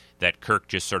report that Kirk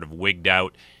just sort of wigged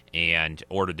out and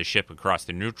ordered the ship across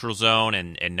the neutral zone,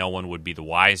 and no one would be the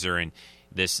wiser. And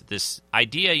this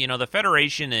idea, the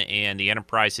Federation and the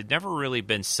Enterprise had never really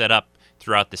been set up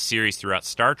throughout the series, throughout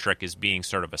Star Trek, as being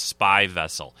sort of a spy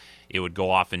vessel. It would go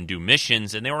off and do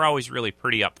missions, and they were always really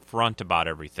pretty upfront about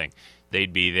everything.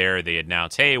 They'd be there, they'd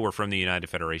announce, hey, we're from the United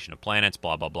Federation of Planets,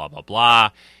 blah, blah, blah, blah, blah,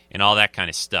 and all that kind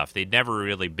of stuff. They'd never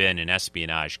really been an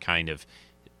espionage kind of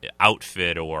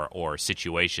outfit or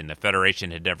situation. The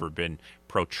Federation had never been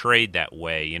portrayed that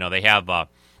way. They have,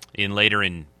 later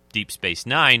in Deep Space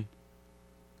Nine,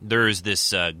 there's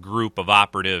this group of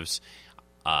operatives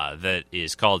that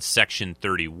is called Section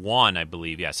 31, I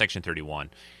believe. Yeah, Section 31.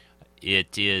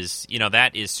 It is,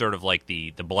 that is sort of like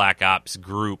the Black Ops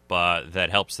group that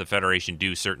helps the Federation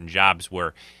do certain jobs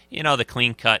where, the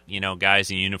clean-cut,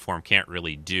 guys in uniform can't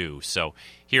really do. So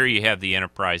here you have the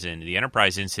Enterprise and the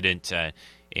Enterprise incident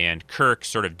and Kirk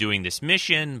sort of doing this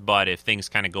mission, but if things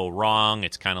kind of go wrong,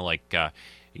 it's kind of like,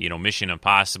 Mission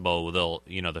Impossible.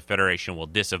 The Federation will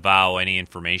disavow any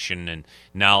information and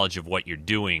knowledge of what you're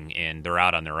doing, and they're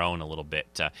out on their own a little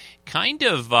bit.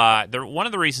 One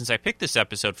of the reasons I picked this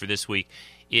episode for this week,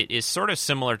 it is sort of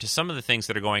similar to some of the things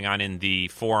that are going on in the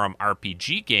Forum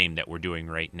RPG game that we're doing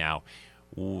right now.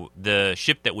 The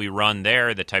ship that we run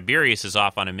there, the Tiberius, is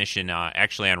off on a mission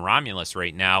actually on Romulus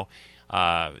right now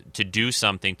to do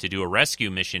something, to do a rescue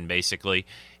mission, basically,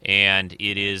 and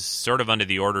it is sort of under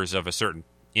the orders of a certain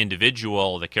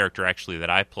individual, the character actually that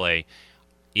I play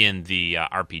in the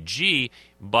RPG,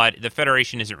 but the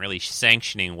Federation isn't really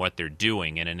sanctioning what they're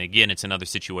doing. And again, it's another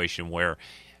situation where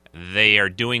they are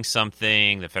doing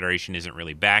something, the Federation isn't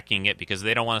really backing it because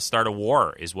they don't want to start a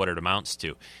war, is what it amounts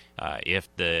to.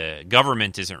 If the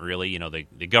government isn't really,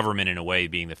 the government in a way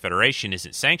being the Federation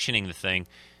isn't sanctioning the thing,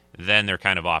 then they're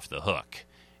kind of off the hook.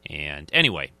 And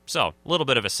anyway, so a little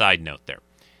bit of a side note there.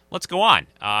 Let's go on.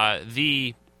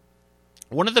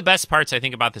 One of the best parts, I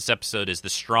think, about this episode is the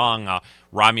strong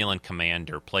Romulan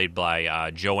commander, played by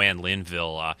Joanne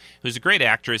Linville, who's a great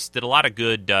actress, did a lot of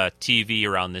good TV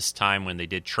around this time when they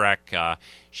did Trek.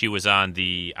 She was on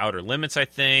The Outer Limits, I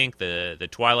think, the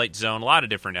Twilight Zone, a lot of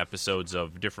different episodes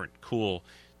of different cool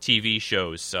TV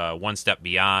shows, One Step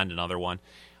Beyond, another one.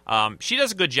 She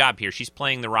does a good job here. She's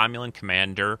playing the Romulan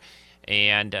commander,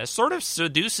 and sort of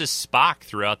seduces Spock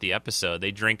throughout the episode. They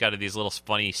drink out of these little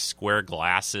funny square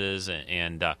glasses,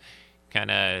 and kind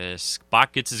of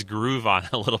Spock gets his groove on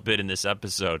a little bit in this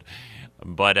episode.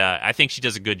 But I think she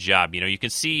does a good job. You can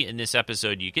see in this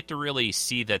episode, you get to really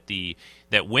see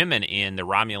that women in the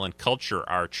Romulan culture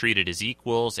are treated as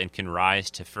equals and can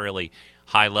rise to fairly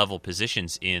high-level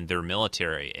positions in their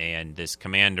military, and this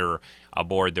commander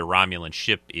aboard the Romulan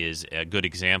ship is a good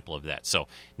example of that. So,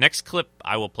 next clip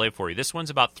I will play for you. This one's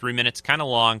about 3 minutes, kind of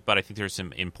long, but I think there's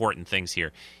some important things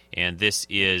here. And this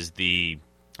is the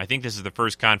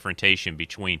first confrontation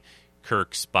between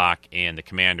Kirk, Spock, and the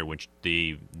commander, which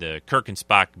the Kirk and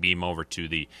Spock beam over to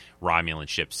the Romulan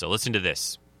ship. So, listen to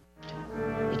this.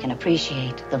 We can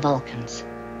appreciate the Vulcans,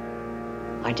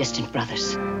 our distant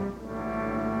brothers.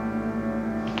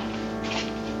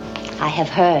 I have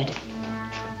heard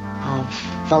of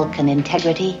Vulcan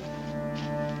integrity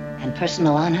and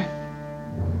personal honor.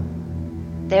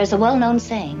 There's a well-known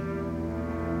saying,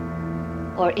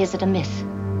 or is it a myth,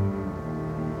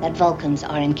 that Vulcans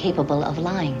are incapable of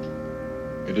lying?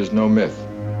 It is no myth.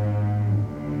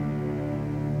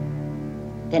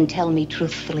 Then tell me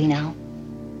truthfully now,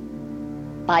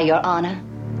 by your honor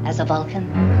as a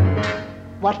Vulcan,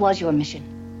 what was your mission?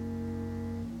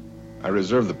 I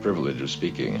reserve the privilege of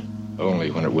speaking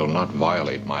only when it will not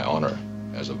violate my honor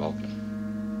as a Vulcan.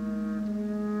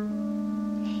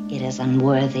 It is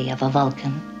unworthy of a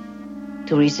Vulcan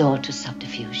to resort to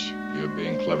subterfuge. You're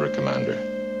being clever,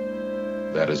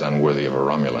 Commander. That is unworthy of a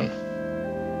Romulan.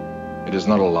 It is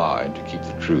not a lie to keep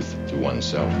the truth to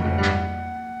oneself.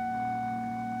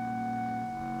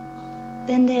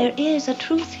 Then there is a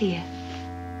truth here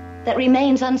that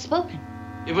remains unspoken.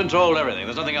 You've been told everything.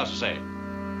 There's nothing else to say.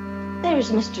 There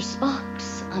is Mr.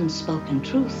 Spock's unspoken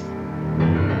truth.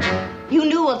 You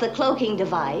knew of the cloaking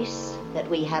device that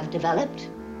we have developed.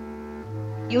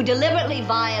 You deliberately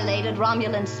violated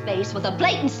Romulan space with a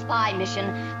blatant spy mission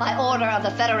by order of the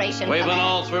Federation. We've been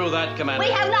all through that, Commander.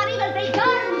 We have not even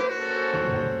begun!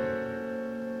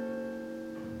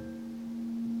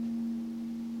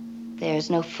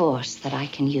 There's no force that I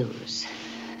can use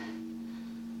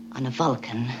on a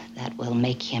Vulcan that will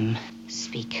make him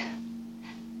speak.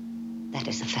 That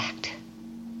is a fact.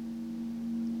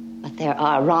 But there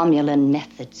are Romulan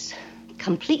methods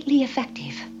completely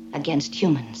effective against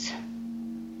humans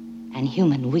and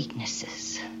human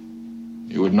weaknesses.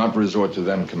 You would not resort to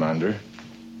them, Commander.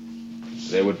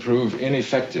 They would prove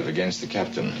ineffective against the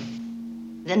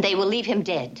captain. Then they will leave him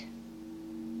dead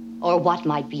or what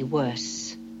might be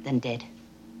worse than dead.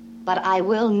 But I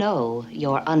will know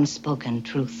your unspoken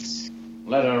truths.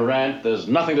 Let her rant. There's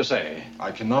nothing to say.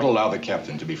 I cannot allow the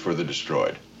captain to be further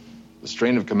destroyed. The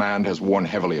strain of command has worn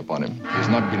heavily upon him. He has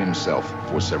not been himself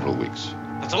for several weeks.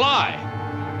 That's a lie.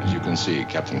 As you can see,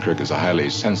 Captain Kirk is a highly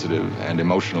sensitive and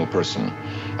emotional person.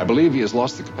 I believe he has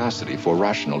lost the capacity for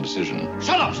rational decision.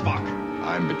 Shut up, Spock!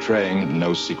 I'm betraying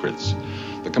no secrets.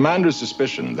 The commander's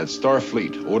suspicion that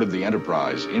Starfleet ordered the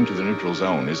Enterprise into the neutral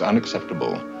zone is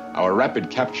unacceptable. Our rapid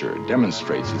capture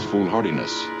demonstrates its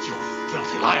foolhardiness. You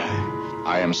filthy liar!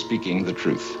 I am speaking the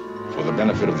truth for the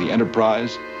benefit of the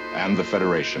Enterprise and the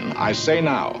Federation. I say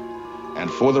now, and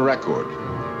for the record,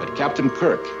 that Captain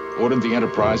Kirk ordered the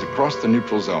Enterprise across the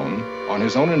neutral zone on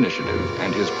his own initiative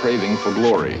and his craving for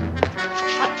glory.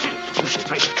 I'll kill you, you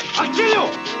traitor! I'll kill you!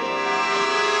 I'll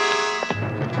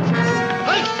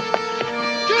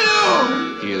kill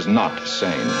you! He is not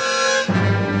sane.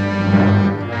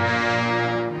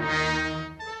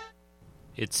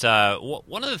 It's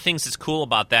one of the things that's cool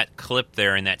about that clip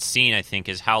there in that scene, I think,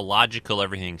 is how logical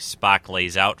everything Spock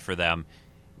lays out for them.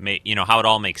 How it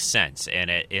all makes sense, and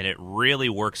it really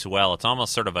works well. It's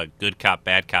almost sort of a good cop,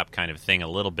 bad cop kind of thing, a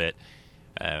little bit,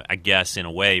 I guess, in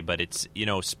a way. But it's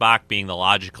Spock being the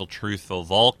logical, truthful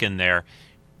Vulcan there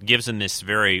gives him this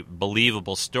very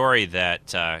believable story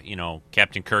that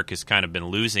Captain Kirk has kind of been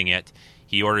losing it.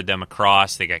 He ordered them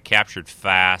across. They got captured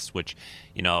fast, which,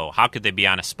 how could they be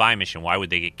on a spy mission? Why would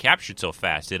they get captured so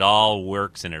fast? It all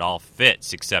works and it all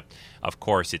fits, except, of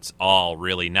course, it's all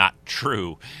really not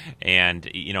true. And,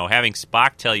 having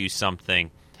Spock tell you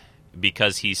something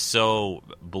because he's so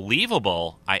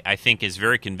believable, I think is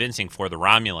very convincing for the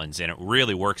Romulans, and it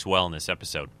really works well in this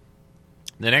episode.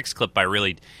 The next clip, I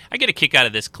get a kick out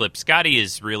of this clip. Scotty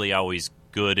is really always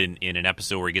good in an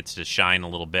episode where he gets to shine a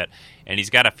little bit, and he's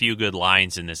got a few good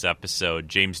lines in this episode.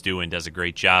 James Doohan does a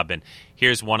great job, and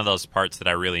here's one of those parts that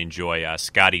I really enjoy,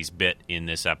 Scotty's bit in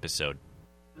this episode.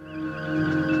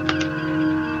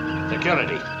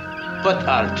 Security. Put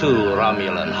our 2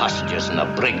 Romulan hostages in a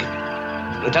brig.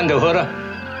 Lieutenant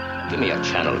Uhura, give me a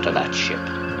channel to that ship.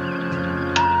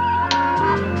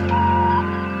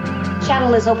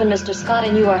 Channel is open, Mr. Scott,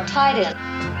 and you are tied in.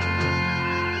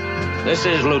 This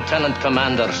is Lieutenant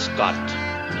Commander Scott.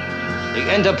 The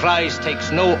Enterprise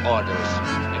takes no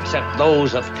orders except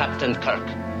those of Captain Kirk,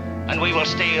 and we will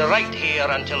stay right here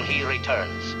until he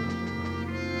returns.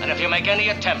 And if you make any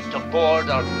attempt to board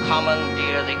or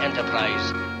commandeer the Enterprise,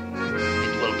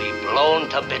 it will be blown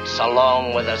to bits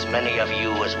along with as many of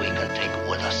you as we can take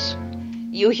with us.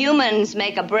 You humans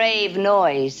make a brave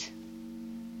noise.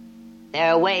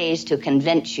 There are ways to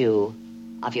convince you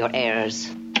of your errors.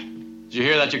 Did you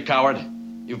hear that, you coward?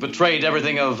 You've betrayed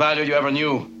everything of value you ever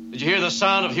knew. Did you hear the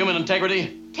sound of human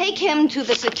integrity? Take him to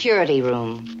the security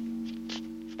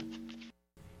room.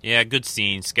 Yeah, good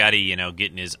scene. Scotty,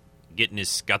 getting his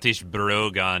Scottish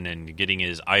brogue on and getting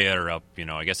his ire up.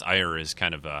 I guess ire is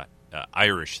kind of a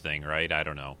Irish thing, right? I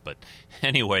don't know. But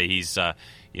anyway, he's,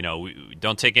 we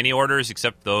don't take any orders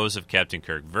except those of Captain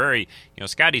Kirk.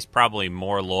 Scotty's probably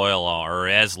more loyal, or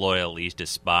as loyal at least,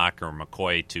 as Spock or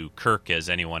McCoy to Kirk as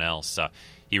anyone else.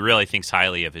 He really thinks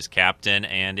highly of his captain,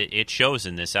 and it shows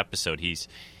in this episode.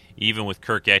 Even with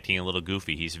Kirk acting a little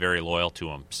goofy, he's very loyal to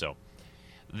him. So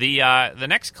the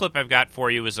next clip I've got for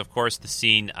you is, of course, the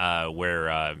scene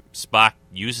where Spock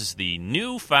uses the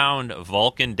newfound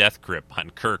Vulcan death grip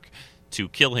on Kirk to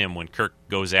kill him when Kirk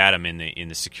goes at him in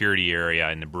the security area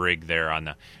in the brig there on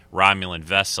the Romulan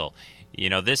vessel.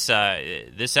 This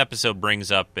episode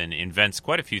brings up and invents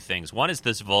quite a few things. One is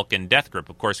this Vulcan death grip.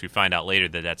 Of course, we find out later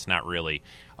that that's not really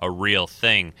a real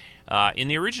thing. In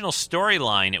the original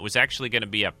storyline, it was actually going to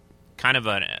be a kind of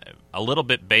a little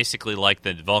bit basically like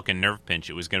the Vulcan nerve pinch.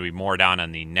 It was going to be more down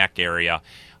on the neck area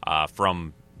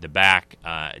from the back,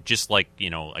 just like,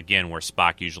 again, where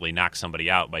Spock usually knocks somebody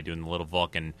out by doing the little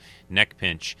Vulcan neck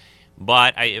pinch.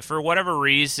 But for whatever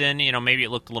reason, maybe it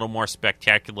looked a little more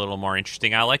spectacular, a little more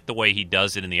interesting. I like the way he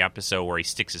does it in the episode where he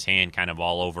sticks his hand kind of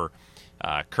all over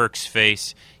Kirk's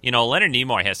face. Leonard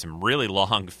Nimoy has some really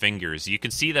long fingers. You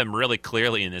can see them really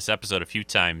clearly in this episode a few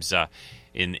times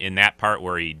in that part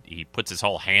where he puts his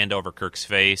whole hand over Kirk's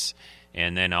face.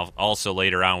 And then also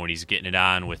later on when he's getting it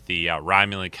on with the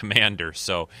Romulan commander.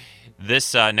 So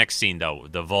this next scene, though,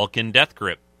 the Vulcan death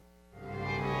grip.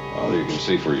 Well, you can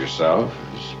see for yourself.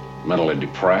 He's mentally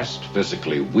depressed,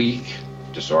 physically weak,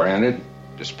 disoriented,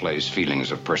 displays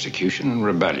feelings of persecution and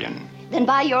rebellion. Then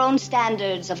by your own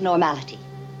standards of normality,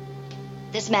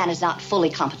 this man is not fully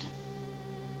competent.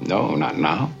 No, not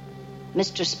now.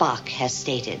 Mr. Spock has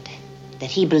stated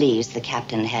that he believes the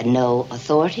captain had no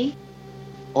authority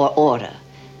or order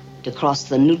to cross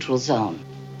the neutral zone.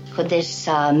 Could this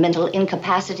mental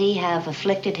incapacity have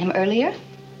afflicted him earlier?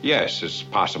 Yes, it's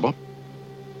possible.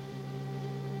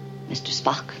 Mr.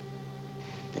 Spock,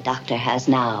 the doctor has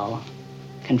now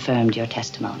confirmed your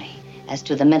testimony as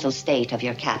to the mental state of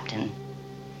your captain.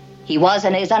 He was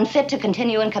and is unfit to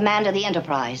continue in command of the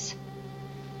Enterprise.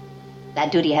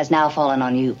 That duty has now fallen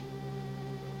on you.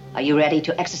 Are you ready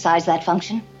to exercise that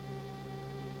function?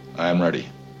 I am ready.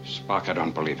 Spock, I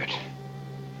don't believe it.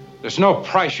 There's no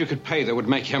price you could pay that would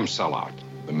make him sell out.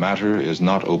 The matter is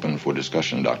not open for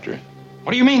discussion, Doctor.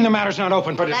 What do you mean the matter's not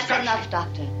open for discussion? That's enough,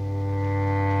 Doctor.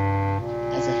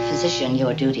 As a physician,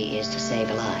 your duty is to save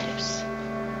lives.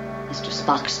 Mr.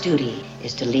 Spock's duty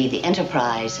is to lead the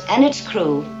Enterprise and its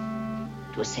crew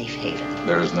to a safe haven.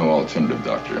 There is no alternative,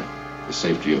 Doctor. The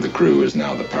safety of the crew is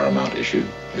now the paramount issue.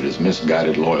 It is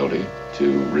misguided loyalty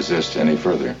to resist any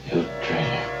further. You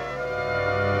traitor.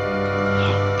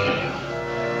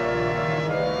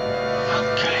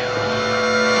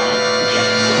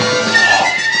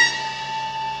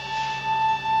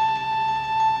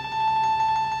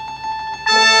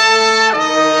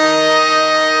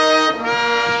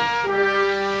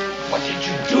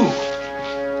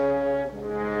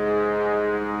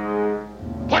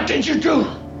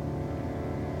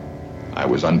 I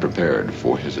was unprepared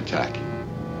for his attack.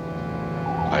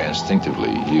 I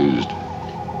instinctively used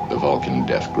the Vulcan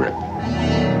death grip.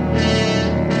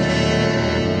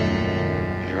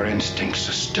 Your instincts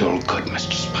are still good,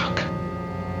 Mr. Spock.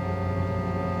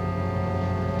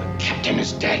 The captain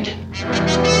is dead.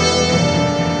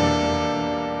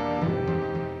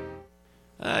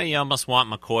 You almost want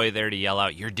McCoy there to yell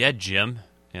out, "You're dead, Jim."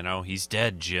 You know, he's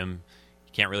dead, Jim.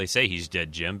 You can't really say he's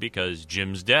dead, Jim, because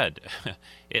Jim's dead.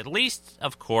 At least,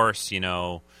 of course,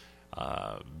 not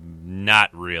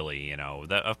really,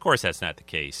 of course that's not the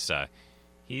case.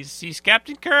 He's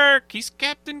Captain Kirk. He's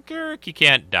Captain Kirk. He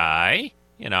can't die,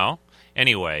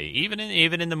 Anyway, even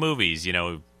in the movies,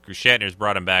 Shatner's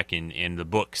brought him back in the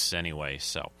books anyway,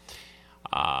 so...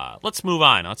 let's move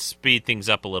on. Let's speed things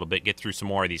up a little bit, get through some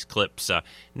more of these clips.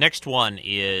 Next one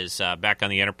is back on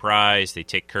the Enterprise. They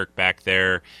take Kirk back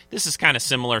there. This is kind of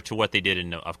similar to what they did,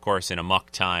 in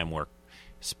Amok Time, where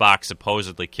Spock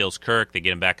supposedly kills Kirk. They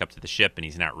get him back up to the ship, and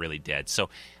he's not really dead. So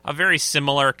a very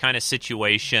similar kind of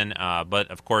situation, but,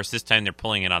 of course, this time they're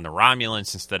pulling it on the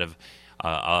Romulans instead of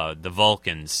the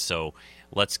Vulcans. So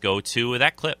let's go to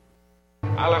that clip.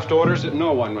 I left orders that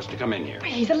no one was to come in here. But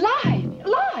he's alive!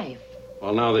 Alive!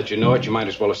 Well, now that you know it, you might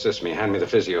as well assist me. Hand me the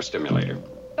physiostimulator.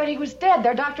 But he was dead.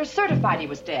 Their doctor certified he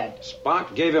was dead.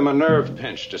 Spock gave him a nerve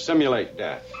pinch to simulate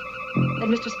death.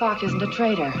 Then Mr. Spock isn't a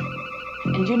traitor.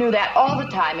 And you knew that all the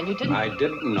time, and you didn't... I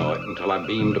didn't know it until I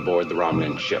beamed aboard the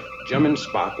Romulan ship. Jim and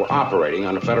Spock were operating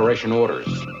under Federation orders.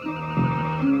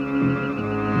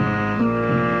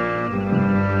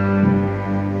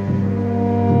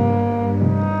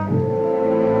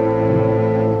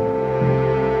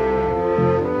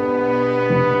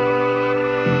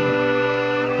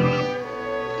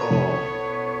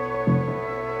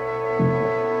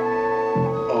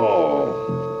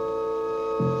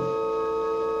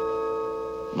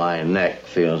 My neck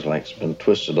feels like it's been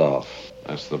twisted off.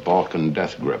 That's the Vulcan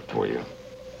death grip for you.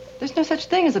 There's no such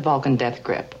thing as a Vulcan death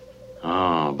grip.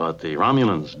 Oh, but the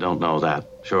Romulans don't know that.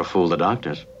 Sure fooled the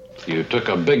doctors. You took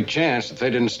a big chance that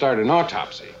they didn't start an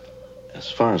autopsy.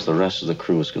 As far as the rest of the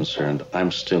crew is concerned,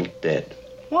 I'm still dead.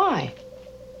 Why?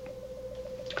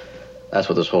 That's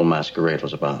what this whole masquerade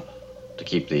was about. To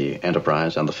keep the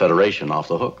Enterprise and the Federation off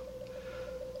the hook.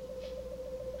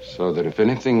 So that if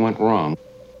anything went wrong,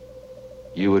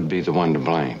 you would be the one to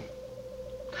blame.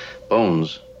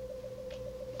 Bones,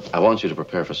 I want you to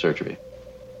prepare for surgery.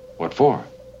 What for?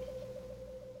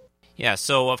 Yeah,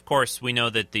 so of course we know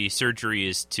that the surgery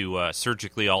is to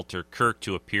surgically alter Kirk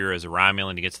to appear as a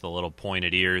Romulan. He gets the little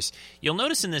pointed ears. You'll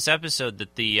notice in this episode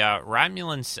that the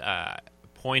Romulans'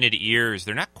 pointed ears,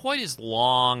 they're not quite as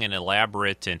long and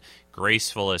elaborate and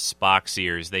graceful as Spock's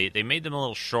ears. They made them a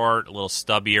little short, a little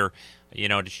stubbier,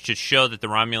 to show that the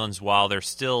Romulans, while they're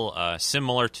still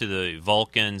similar to the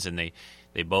Vulcans, and they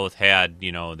both had,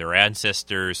 their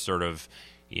ancestors sort of,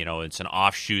 it's an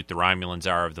offshoot, the Romulans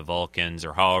are, of the Vulcans,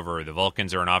 or however, the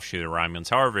Vulcans are an offshoot of the Romulans.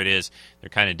 However it is, they're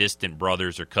kind of distant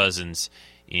brothers or cousins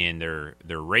in their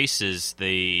races.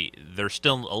 They're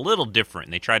still a little different,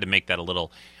 and they try to make that a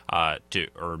little,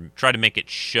 try to make it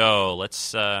show.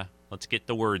 Let's get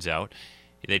the words out.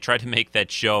 They try to make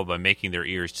that show by making their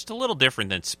ears just a little different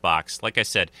than Spock's. Like I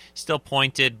said, still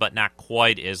pointed, but not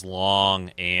quite as long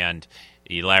and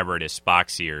elaborate as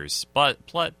Spock's ears. But,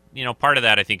 part of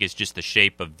that, I think, is just the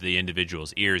shape of the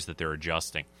individual's ears that they're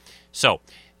adjusting. So,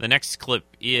 The next clip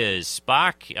is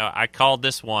Spock. I called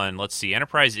this one, let's see,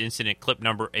 Enterprise Incident Clip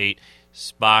number 8,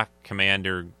 Spock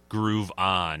Commander Groove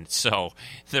On. So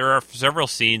there are several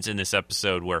scenes in this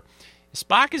episode where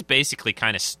Spock is basically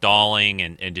kind of stalling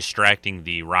and distracting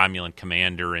the Romulan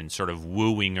commander and sort of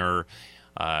wooing her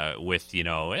with,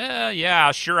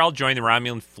 yeah, sure, I'll join the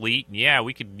Romulan fleet. Yeah,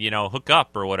 we could, hook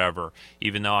up or whatever,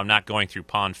 even though I'm not going through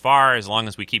Pon farr. As long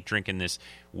as we keep drinking this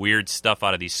weird stuff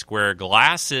out of these square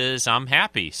glasses, I'm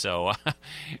happy. So,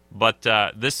 but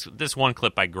this one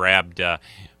clip I grabbed to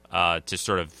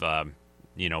sort of,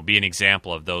 be an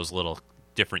example of those little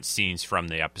different scenes from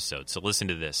the episode. So listen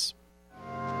to this.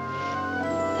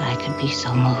 I could be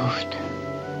so moved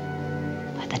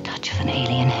by the touch of an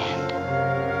alien hand.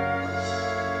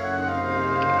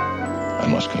 I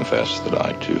must confess that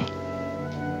I, too,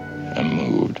 am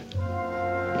moved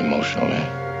emotionally.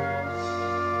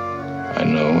 I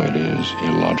know it is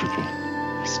illogical.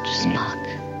 Mr. Spock,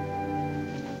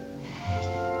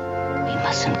 we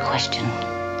mustn't question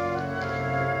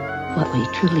what we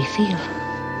truly feel.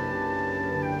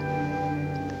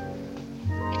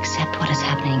 Accept what is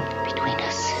happening between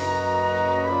us,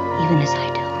 even as I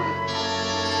do.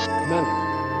 Commander.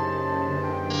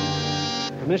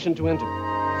 Permission to enter.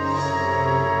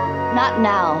 Not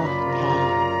now,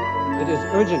 Cal. It is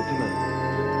urgent, Commander.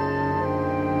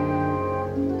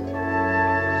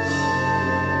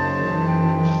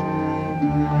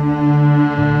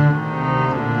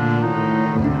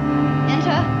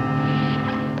 Enter.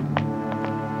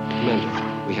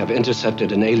 Commander, we have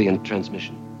intercepted an alien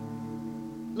transmission.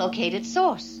 Located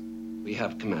source. We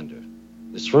have, Commander.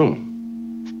 This room.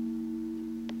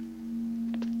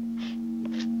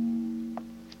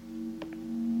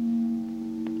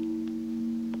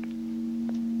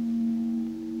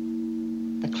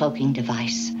 Cloaking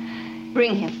device.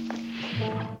 Bring him.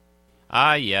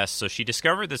 Yes, so she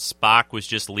discovered that Spock was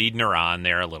just leading her on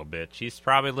there a little bit. She's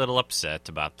probably a little upset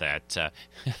about that.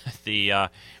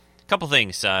 Couple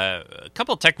things, a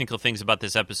couple technical things about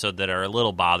this episode that are a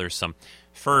little bothersome.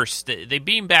 First, they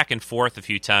beam back and forth a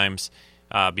few times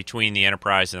between the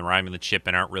Enterprise and the Romulan ship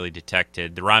and aren't really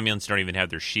detected. The Romulans don't even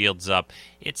have their shields up.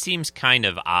 It seems kind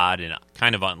of odd and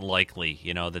kind of unlikely,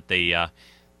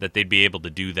 that they'd be able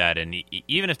to do that, and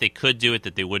even if they could do it,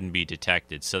 that they wouldn't be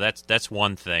detected. So that's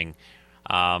one thing.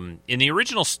 In the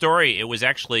original story, it was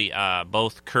actually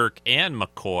both Kirk and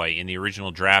McCoy in the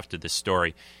original draft of the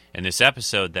story. In this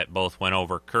episode, that both went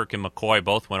over. Kirk and McCoy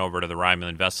both went over to the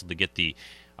Romulan vessel to get the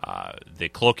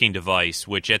cloaking device,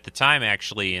 which at the time,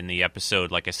 actually, in the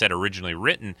episode, like I said, originally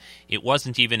written, it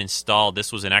wasn't even installed.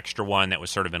 This was an extra one that was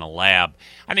sort of in a lab.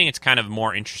 I think it's kind of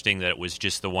more interesting that it was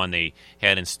just the one they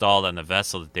had installed on the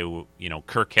vessel that they,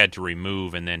 Kirk had to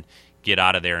remove and then get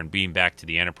out of there and beam back to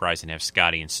the Enterprise and have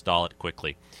Scotty install it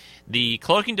quickly. The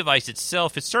cloaking device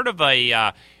itself, it's sort of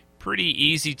a pretty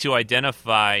easy to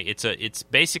identify. It's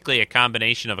basically a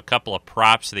combination of a couple of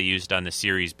props they used on the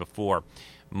series before.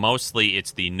 Mostly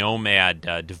it's the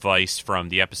Nomad device from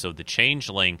the episode The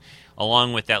Changeling,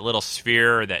 along with that little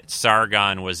sphere that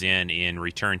Sargon was in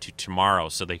Return to Tomorrow.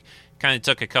 So they kind of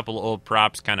took a couple of old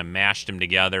props, kind of mashed them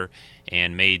together,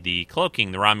 and made the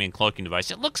Romulan cloaking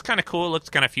device. It looks kind of cool, it looks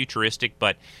kind of futuristic,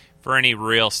 but for any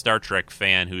real Star Trek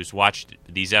fan who's watched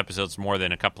these episodes more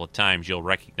than a couple of times, you'll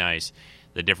recognize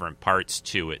the different parts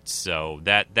to it. So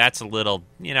that's a little,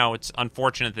 it's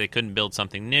unfortunate that they couldn't build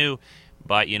something new.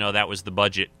 But, that was the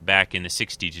budget back in the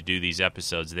 60s to do these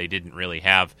episodes. They didn't really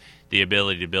have the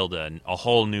ability to build a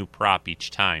whole new prop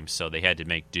each time, so they had to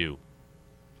make do.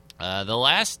 The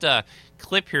last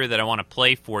clip here that I want to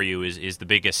play for you is the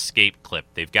big escape clip.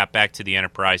 They've got back to the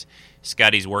Enterprise.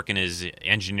 Scotty's working his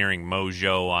engineering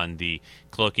mojo on the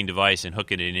cloaking device and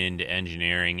hooking it into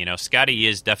engineering. Scotty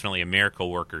is definitely a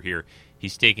miracle worker here.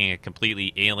 He's taking a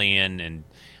completely alien and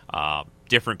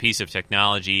different piece of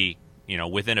technology,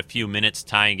 within a few minutes,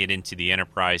 tying it into the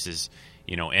Enterprise's,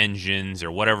 engines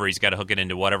or whatever. He's got to hook it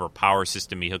into whatever power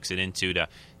system he hooks it into to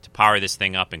power this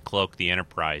thing up and cloak the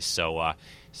Enterprise. So,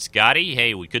 Scotty,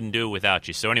 hey, we couldn't do it without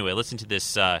you. So anyway, listen to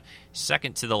this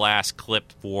second to the last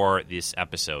clip for this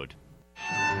episode.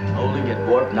 Holding at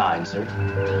warp 9, sir.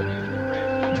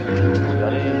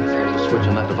 Scotty, there's a switch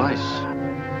on that device.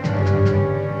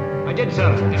 I did,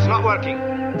 sir. It's not working.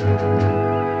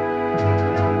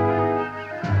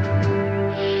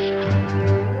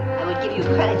 You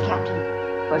credit,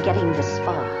 Captain, for getting this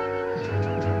far.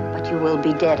 But you will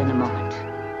be dead in a moment.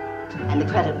 And the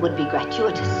credit would be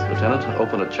gratuitous. Lieutenant,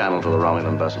 open a channel to the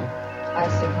Romulan vessel. Aye,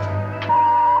 sir.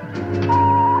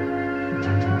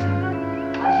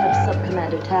 I have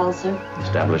Sub-Commander Tal, sir.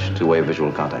 Establish two-way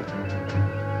visual contact.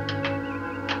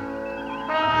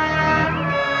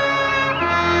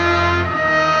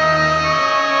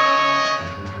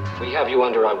 you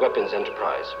under our weapons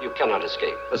enterprise. You cannot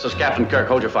escape. This is Captain Kirk.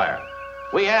 Hold your fire.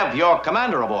 We have your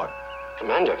commander aboard.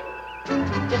 Commander?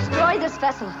 Destroy this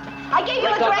vessel. I gave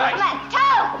you a direct command.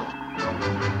 Tell!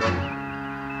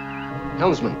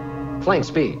 Helmsman, flank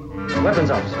speed.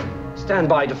 Weapons officer, stand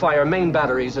by to fire main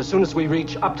batteries as soon as we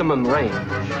reach optimum range.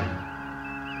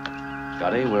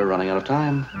 Scotty, we're running out of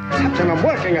time. Captain, I'm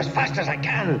working as fast as I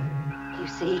can. You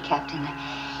see, Captain,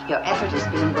 your effort is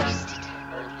being wasted.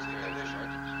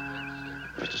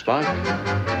 Mr.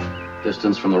 Spock,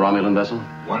 distance from the Romulan vessel?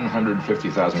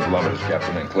 150,000 kilometers,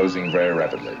 Captain, and closing very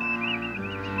rapidly.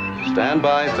 Stand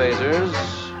by, phasers.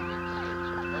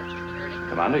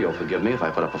 Commander, you'll forgive me if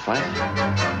I put up a fight?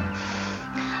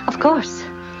 Of course.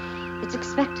 It's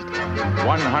expected.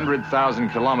 100,000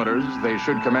 kilometers. They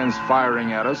should commence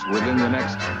firing at us within the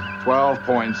next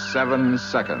 12.7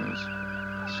 seconds.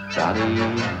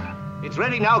 Scotty... It's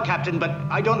ready now, Captain, but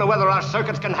I don't know whether our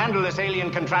circuits can handle this alien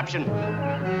contraption.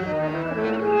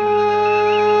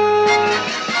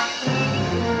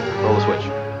 Roll the switch.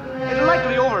 It'll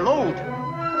likely overload.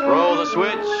 Throw the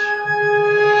switch.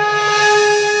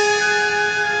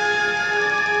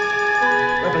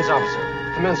 Weapons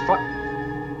officer, commence fire.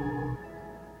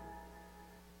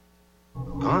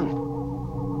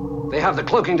 Gone. They have the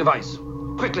cloaking device.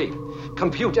 Quickly,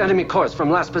 compute enemy course from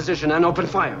last position and open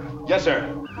fire. Yes,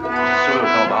 sir. Sulu,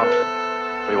 call about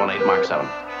 318 Mark 7.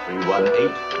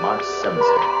 318 Mark 7,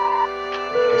 sir.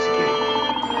 Executing.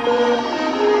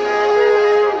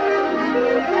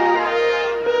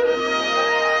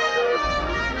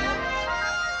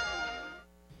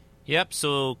 Yep,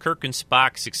 so Kirk and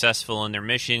Spock successful in their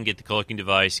mission, get the cloaking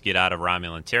device, get out of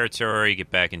Romulan territory,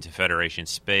 get back into Federation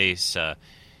space.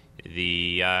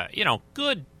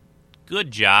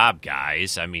 Good job,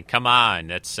 guys. I mean, come on,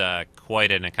 that's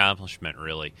quite an accomplishment,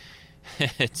 really.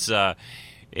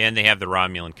 And they have the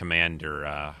Romulan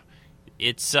commander.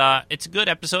 It's a good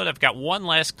episode. I've got one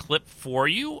last clip for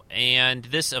you, and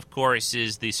this, of course,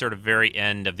 is the sort of very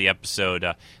end of the episode.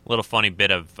 A little funny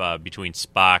bit of between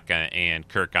Spock and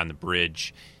Kirk on the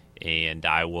bridge, and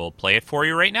I will play it for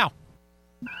you right now.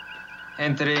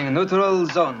 Entering neutral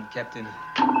zone, Captain.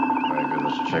 Very good,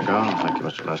 Mr. Chekhov. Thank you,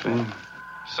 Mr. Leslie.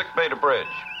 Sick bay to bridge.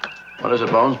 What is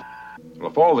it, Bones? Well,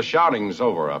 if all the shouting's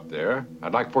over up there,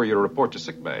 I'd like for you to report to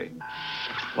sick bay.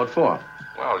 What for?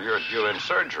 Well, you're due in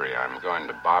surgery. I'm going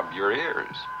to bob your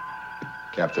ears.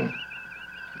 Captain,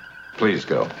 please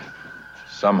go.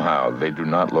 Somehow they do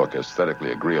not look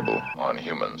aesthetically agreeable on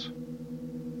humans.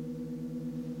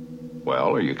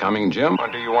 Well, are you coming, Jim?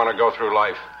 Or do you want to go through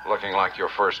life looking like your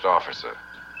first officer?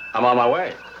 I'm on my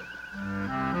way.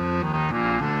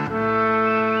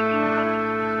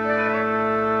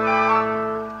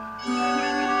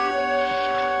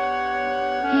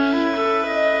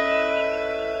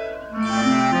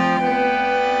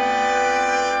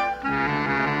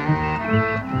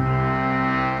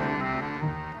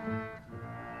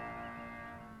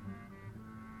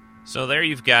 So there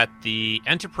you've got the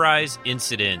Enterprise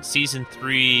Incident, Season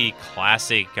 3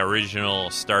 classic original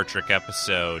Star Trek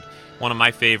episode. One of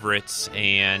my favorites,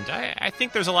 and I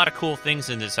think there's a lot of cool things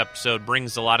in this episode.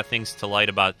 Brings a lot of things to light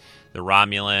about the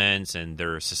Romulans and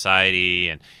their society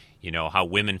and, you know, how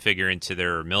women figure into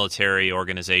their military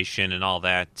organization and all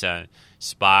that.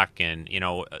 Spock and, you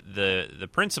know, the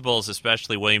principals,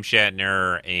 especially William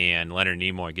Shatner and Leonard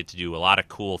Nimoy, get to do a lot of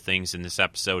cool things in this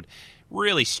episode.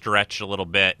 Really stretch a little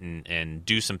bit and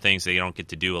do some things that you don't get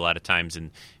to do a lot of times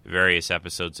in various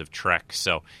episodes of Trek.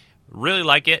 So really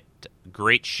like it.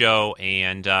 Great show.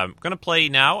 And I'm going to play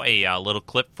now a little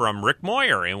clip from Rick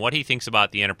Moyer and what he thinks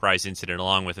about the Enterprise incident,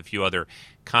 along with a few other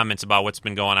comments about what's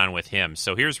been going on with him.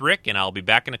 So here's Rick, and I'll be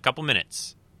back in a couple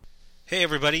minutes. Hey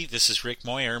everybody, this is Rick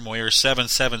Moyer,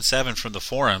 Moyer777 from the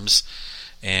forums,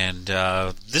 and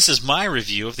this is my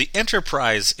review of the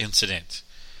Enterprise incident.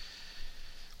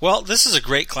 Well, this is a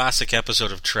great classic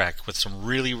episode of Trek with some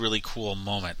really, really cool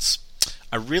moments.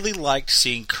 I really liked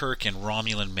seeing Kirk in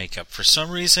Romulan makeup. For some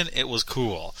reason, it was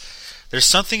cool. There's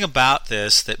something about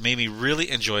this that made me really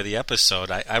enjoy the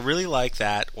episode. I really like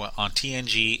that on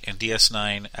TNG and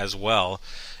DS9 as well,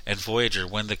 and Voyager,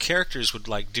 when the characters would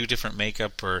like do different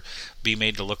makeup or be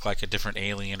made to look like a different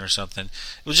alien or something.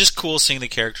 It was just cool seeing the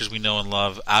characters we know and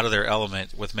love out of their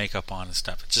element with makeup on and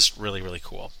stuff. It's just really, really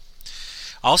cool.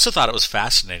 I also thought it was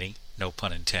fascinating, no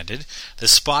pun intended, that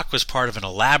Spock was part of an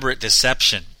elaborate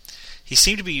deception. He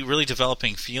seemed to be really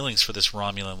developing feelings for this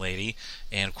Romulan lady,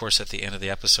 and of course at the end of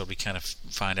the episode we kind of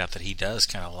find out that he does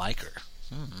kind of like her.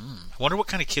 I wonder what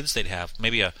kind of kids they'd have.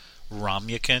 Maybe a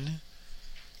Romucan?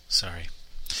 Sorry.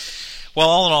 Well,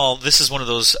 all in all, this is one of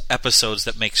those episodes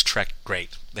that makes Trek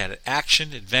great. They had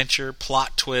action, adventure,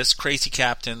 plot twist, crazy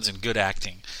captains, and good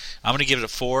acting. I'm going to give it a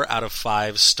 4 out of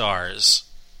 5 stars.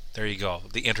 There you go,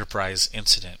 the Enterprise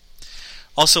incident.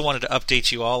 Also wanted to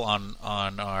update you all on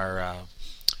our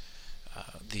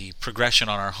the progression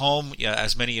on our home. Yeah,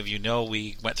 as many of you know,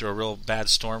 we went through a real bad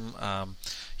storm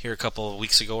here a couple of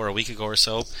weeks ago or a week ago or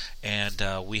so, and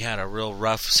we had a real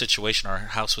rough situation. Our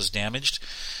house was damaged,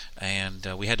 and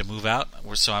we had to move out.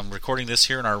 So I'm recording this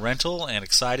here in our rental and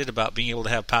excited about being able to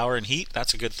have power and heat.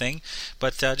 That's a good thing.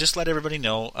 But just let everybody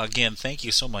know, again, thank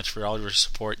you so much for all your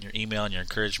support and your email and your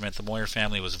encouragement. The Moyer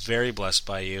family was very blessed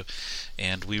by you,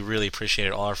 and we really appreciate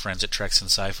it, all our friends at Treks and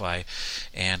Sci-Fi.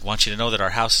 And want you to know that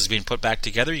our house is being put back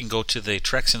together. You can go to the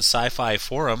Treks and Sci-Fi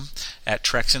forum at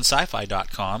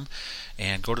treksandsci-fi.com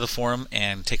and go to the forum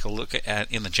and take a look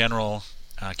at in the general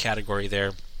category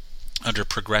there, under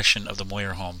progression of the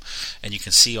Moyer home, and you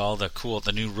can see all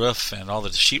the new roof, and all the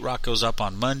sheetrock goes up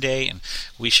on Monday, and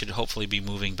we should hopefully be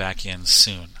moving back in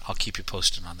soon. I'll keep you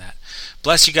posted on that.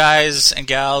 Bless you guys and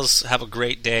gals. Have a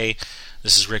great day.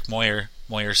 This is Rick Moyer,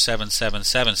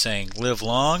 Moyer777, saying live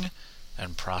long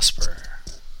and prosper.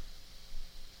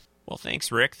 Well,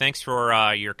 thanks, Rick. Thanks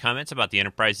for your comments about the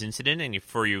Enterprise incident and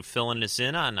for you filling us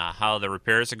in on how the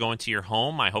repairs are going to your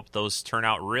home. I hope those turn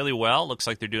out really well. Looks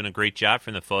like they're doing a great job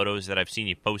from the photos that I've seen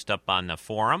you post up on the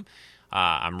forum.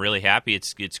 I'm really happy.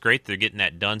 It's great they're getting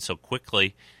that done so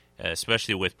quickly,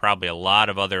 especially with probably a lot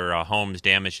of other homes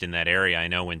damaged in that area. I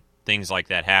know when things like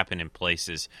that happen in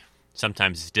places,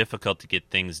 sometimes it's difficult to get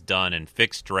things done and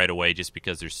fixed right away just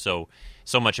because there's so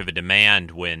much of a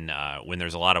demand when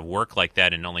there's a lot of work like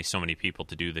that and only so many people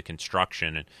to do the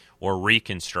construction or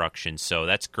reconstruction. So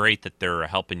that's great that they're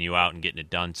helping you out and getting it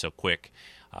done so quick.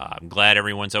 I'm glad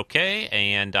everyone's okay,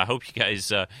 and I hope you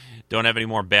guys don't have any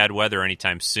more bad weather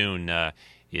anytime soon.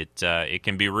 It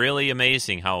can be really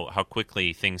amazing how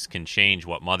quickly things can change,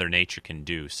 what Mother Nature can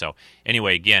do. So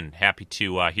anyway, again, happy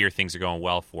to hear things are going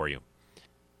well for you.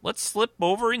 Let's slip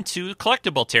over into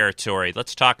collectible territory.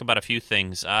 Let's talk about a few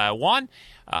things. One,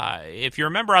 if you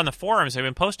remember on the forums, I've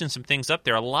been posting some things up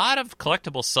there. A lot of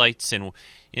collectible sites and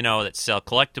that sell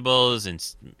collectibles and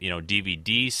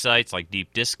DVD sites like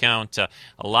Deep Discount. A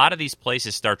lot of these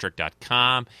places,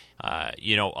 StarTrek.com.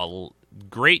 A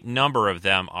great number of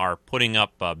them are putting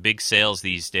up big sales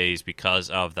these days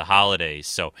because of the holidays.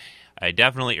 So I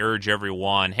definitely urge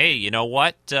everyone, hey, you know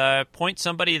what? Point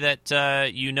somebody that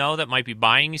that might be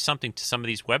buying you something to some of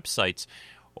these websites,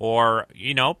 or,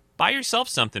 buy yourself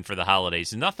something for the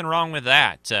holidays. There's nothing wrong with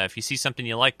that if you see something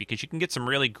you like, because you can get some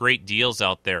really great deals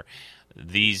out there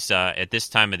at this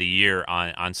time of the year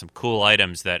on some cool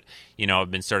items that have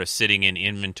been sort of sitting in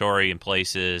inventory in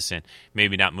places and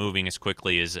maybe not moving as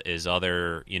quickly as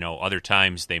other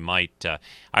times they might.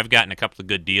 I've gotten a couple of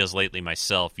good deals lately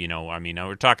myself.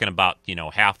 We're talking about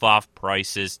half off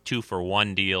prices,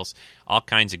 2-for-1 deals, all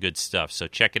kinds of good stuff. So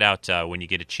check it out when you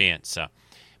get a chance.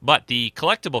 But the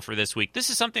collectible for this week, this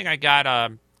is something I got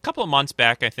a couple of months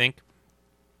back, I think.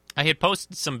 I had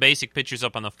posted some basic pictures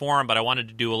up on the forum, but I wanted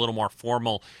to do a little more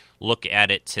formal look at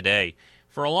it today.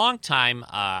 For a long time,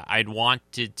 I'd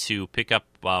wanted to pick up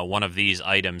one of these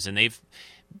items, and they've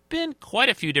been quite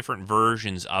a few different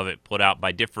versions of it put out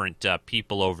by different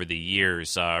people over the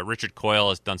years. Richard Coyle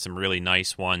has done some really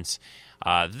nice ones.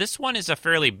 This one is a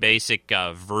fairly basic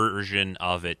version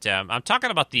of it. I'm talking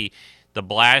about the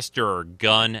blaster or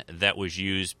gun that was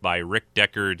used by Rick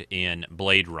Deckard in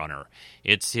Blade Runner.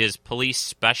 It's his police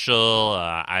special.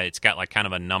 It's got like kind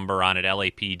of a number on it,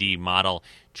 LAPD model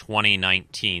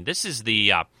 2019. This is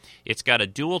it's got a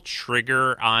dual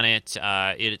trigger on it.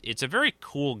 It's a very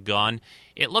cool gun.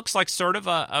 It looks like sort of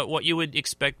what you would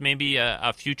expect maybe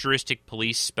a futuristic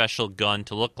police special gun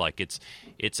to look like.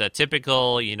 It's a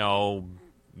typical,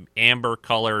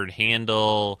 amber-colored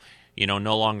handle,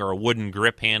 no longer a wooden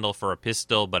grip handle for a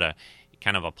pistol, but a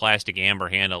kind of a plastic amber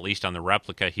handle, at least on the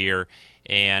replica here.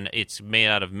 And it's made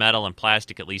out of metal and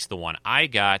plastic, at least the one I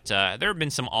got. There have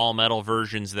been some all-metal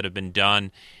versions that have been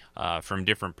done from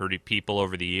different people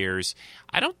over the years.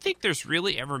 I don't think there's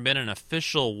really ever been an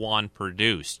official one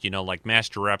produced. Like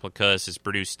Master Replicas has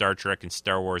produced Star Trek and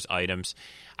Star Wars items.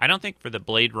 I don't think for the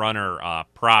Blade Runner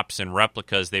props and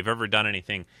replicas they've ever done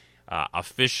anything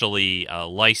officially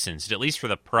licensed, at least for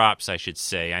the props, I should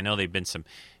say. I know they've been some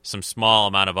small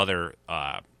amount of other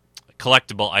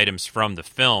collectible items from the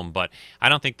film, but I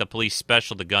don't think the police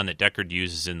special, the gun that Deckard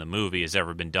uses in the movie, has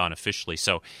ever been done officially.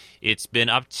 So it's been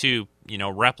up to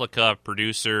replica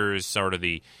producers, sort of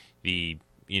the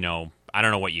I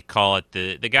don't know what you call it,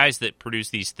 the guys that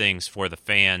produce these things for the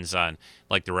fans on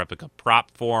like the Replica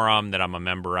Prop Forum that I'm a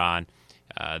member on.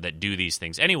 that do these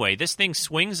things. Anyway, this thing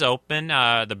swings open.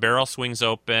 The barrel swings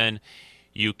open.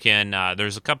 You can.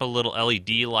 There's a couple of little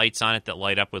LED lights on it that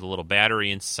light up with a little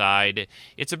battery inside.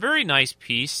 It's a very nice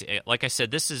piece. Like I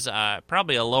said, this is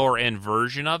probably a lower end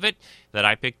version of it that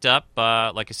I picked up.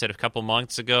 Like I said, a couple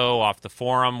months ago off the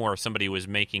forum, where somebody was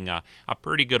making a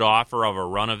pretty good offer of a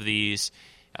run of these.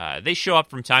 They show up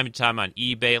from time to time on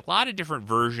eBay. A lot of different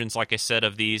versions, like I said,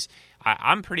 of these.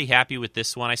 I'm pretty happy with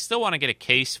this one. I still want to get a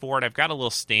case for it. I've got a little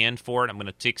stand for it. I'm going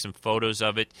to take some photos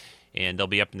of it, and they'll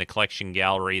be up in the collection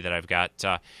gallery that I've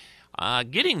got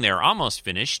getting there, almost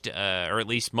finished, or at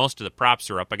least most of the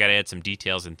props are up. I got to add some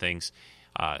details and things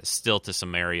still to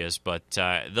some areas, but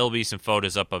there'll be some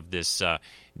photos up of this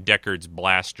Deckard's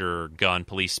blaster gun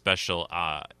police special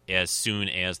as soon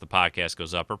as the podcast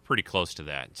goes up, or pretty close to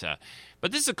that.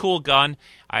 But this is a cool gun.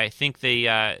 I think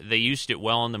they used it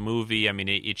well in the movie. I mean,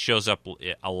 it shows up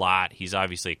a lot. He's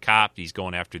obviously a cop. He's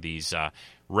going after these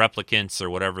replicants or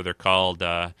whatever they're called.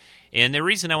 And the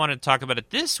reason I wanted to talk about it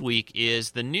this week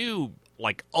is the new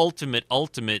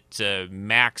ultimate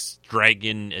Max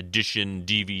Dragon Edition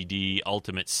DVD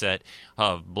ultimate set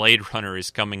of Blade Runner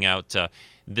is coming out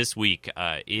this week.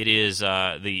 It is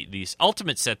the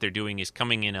ultimate set they're doing is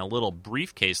coming in a little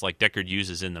briefcase like Deckard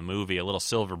uses in the movie, a little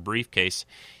silver briefcase,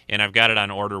 and I've got it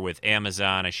on order with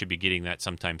Amazon. I should be getting that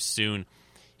sometime soon.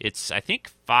 It's, I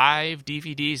think, 5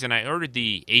 DVDs, and I ordered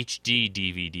the HD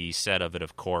DVD set of it,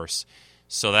 of course,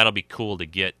 so that'll be cool to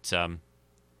get.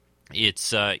 It's,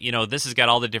 this has got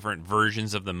all the different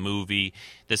versions of the movie.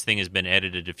 This thing has been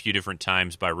edited a few different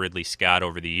times by Ridley Scott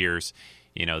over the years.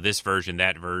 This version,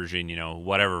 that version,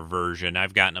 whatever version.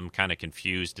 I've gotten them kind of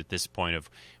confused at this point of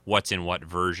what's in what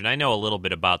version. I know a little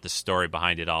bit about the story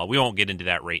behind it all. We won't get into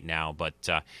that right now,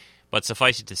 but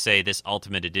suffice it to say, this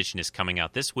Ultimate Edition is coming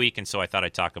out this week, and so I thought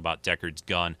I'd talk about Deckard's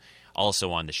gun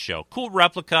also on the show. Cool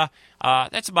replica.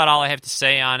 That's about all I have to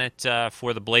say on it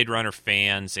for the Blade Runner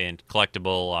fans and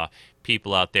collectible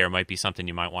people out there. Might be something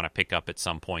you might want to pick up at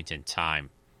some point in time.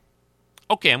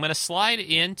 Okay, I'm going to slide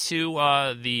into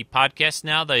the podcast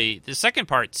now. The second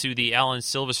part to the Alan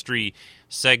Silvestri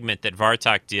segment that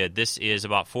Vartok did. This is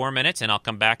about 4 minutes, and I'll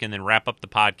come back and then wrap up the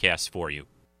podcast for you.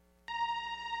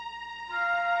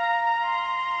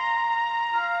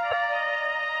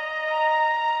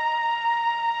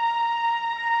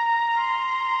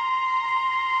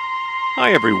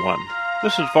 Hi, everyone.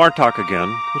 This is Vartok again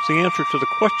with the answer to the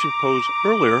question posed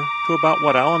earlier to about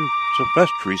what Alan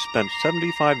Silvestri spent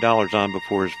 $75 on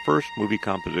before his first movie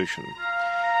composition.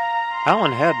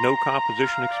 Alan had no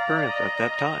composition experience at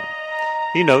that time.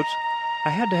 He notes, I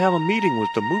had to have a meeting with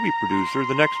the movie producer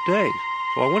the next day,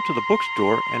 so I went to the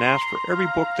bookstore and asked for every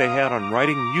book they had on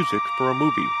writing music for a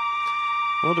movie.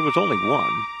 Well, there was only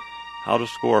one, How to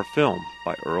Score a Film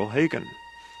by Earl Hagen.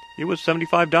 It was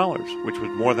 $75, which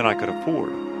was more than I could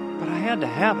afford, but I had to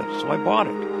have it, so I bought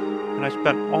it, and I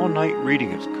spent all night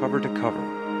reading it cover to cover.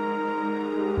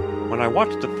 When I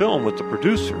watched the film with the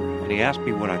producer, and he asked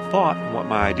me what I thought and what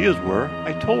my ideas were,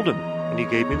 I told him, and he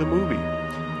gave me the movie.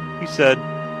 He said,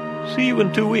 "See you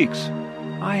in 2 weeks."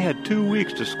 I had 2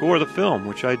 weeks to score the film,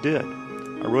 which I did.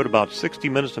 I wrote about 60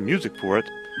 minutes of music for it,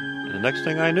 and the next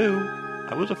thing I knew,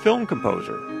 I was a film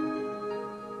composer.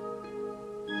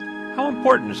 How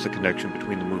important is the connection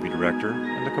between the movie director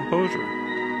and the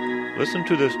composer? Listen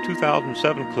to this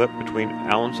 2007 clip between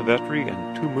Alan Silvestri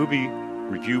and 2 movie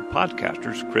review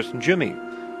podcasters, Chris and Jimmy,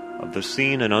 of the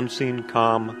Seen and Unseen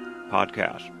Com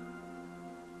podcast.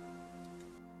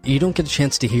 You don't get a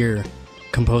chance to hear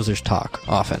composers talk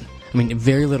often. I mean,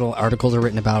 very little articles are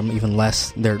written about them, even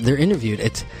less. They're interviewed.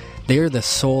 They're the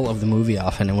soul of the movie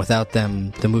often, and without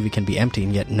them, the movie can be empty,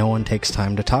 and yet no one takes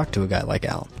time to talk to a guy like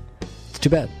Alan. It's too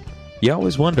bad. You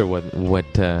always wonder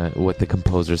what the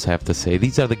composers have to say.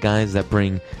 These are the guys that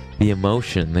bring the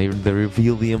emotion. They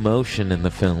reveal the emotion in the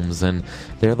films, and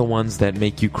they're the ones that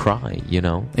make you cry.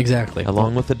 Exactly.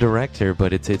 Along with the director,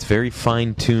 but it's very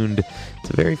fine-tuned. It's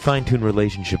a very fine-tuned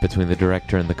relationship between the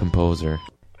director and the composer.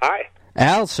 Hi,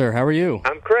 Al, sir. How are you?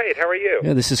 I'm great. How are you?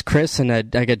 Yeah, this is Chris, and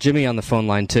I got Jimmy on the phone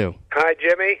line too. Hi,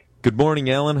 Jimmy. Good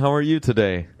morning, Alan. How are you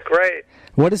today? Great.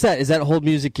 What is that? Is that hold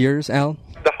music yours, Al?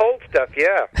 The hold stuff,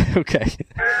 yeah. Okay.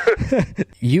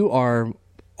 You are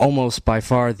almost by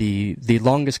far the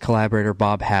longest collaborator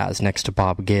Bob has next to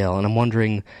Bob Gale, and I'm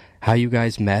wondering how you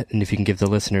guys met and if you can give the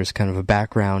listeners kind of a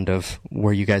background of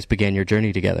where you guys began your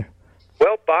journey together.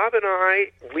 Well, Bob and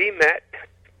we met,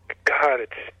 God,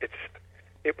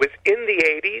 it was in the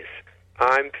 80s.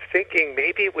 I'm thinking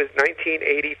maybe it was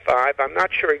 1985. I'm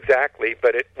not sure exactly,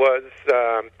 but it was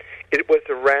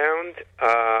around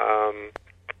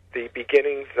the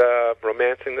beginnings of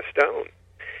Romancing the Stone.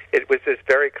 it was this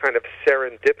very kind of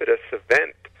serendipitous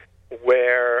event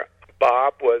where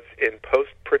Bob was in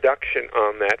post-production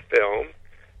on that film,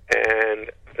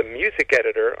 and the music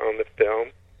editor on the film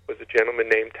was a gentleman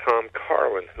named Tom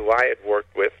Carlin, who I had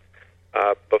worked with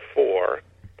before.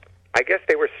 I guess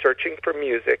they were searching for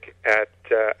music at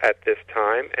this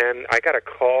time, and I got a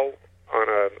call on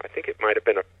I think it might have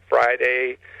been a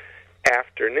Friday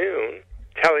afternoon,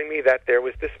 telling me that there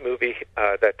was this movie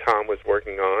that Tom was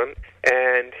working on,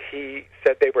 and he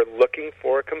said they were looking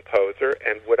for a composer,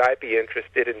 and would I be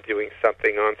interested in doing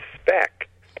something on spec?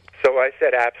 So I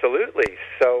said, absolutely.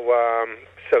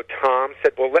 So Tom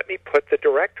said, well, let me put the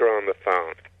director on the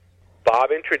phone.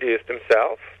 Bob introduced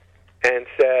himself and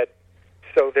said,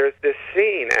 so there's this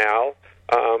scene, Al,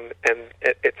 and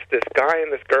it's this guy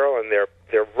and this girl, and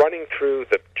they're running through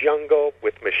the jungle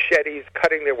with machetes,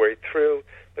 cutting their way through.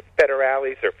 The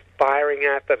federales are firing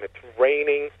at them. It's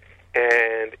raining,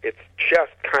 and it's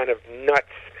just kind of nuts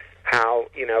how,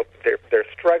 you know, they're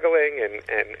struggling, and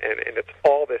it's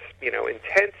all this, you know,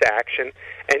 intense action.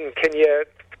 And can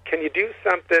you do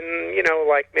something, you know,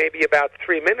 like maybe about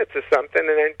 3 minutes or something,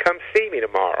 and then come see me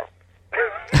tomorrow?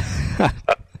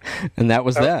 And that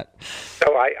was that.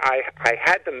 So I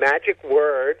had the magic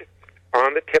word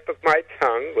on the tip of my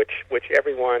tongue, which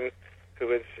everyone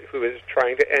who is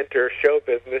trying to enter show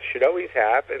business should always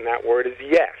have, and that word is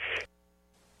yes.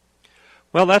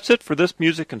 Well, that's it for this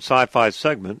music and sci-fi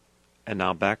segment. And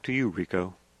now back to you,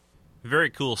 Rico.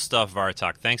 Very cool stuff,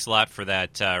 Vartok. Thanks a lot for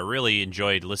that. Really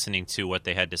enjoyed listening to what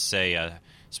they had to say,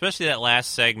 especially that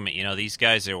last segment. You know, these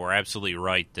guys were absolutely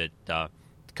right that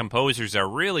composers are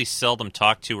really seldom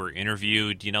talked to or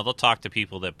interviewed. You know, they'll talk to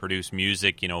people that produce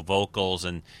music, you know, vocals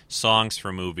and songs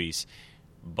for movies.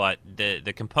 But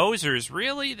the composers,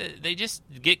 really, they just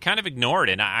get kind of ignored.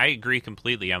 And I agree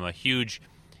completely. I'm a huge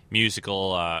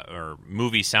musical or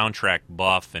movie soundtrack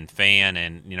buff and fan,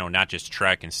 and, you know, not just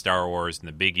Trek and Star Wars and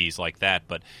the biggies like that,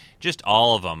 but just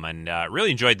all of them. And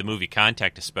really enjoyed the movie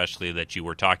Contact, especially, that you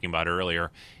were talking about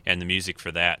earlier, and the music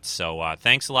for that. So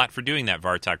thanks a lot for doing that,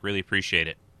 Vartok. Really appreciate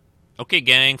it. Okay,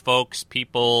 gang, folks,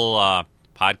 people,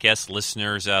 podcast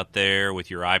listeners out there with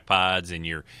your iPods and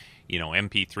your, you know,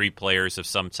 MP3 players of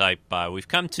some type, we've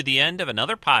come to the end of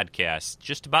another podcast.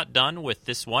 Just about done with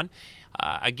this one.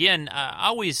 Again,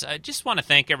 always just want to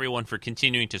thank everyone for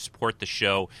continuing to support the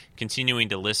show, continuing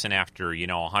to listen after, you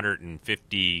know,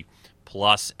 150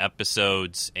 plus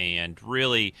episodes, and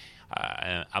really,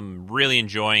 I'm really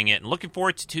enjoying it and looking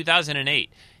forward to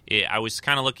 2008. I was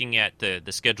kind of looking at the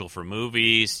schedule for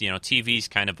movies. You know, TV's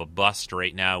kind of a bust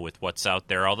right now with what's out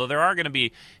there, although there are going to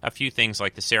be a few things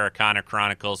like the Sarah Connor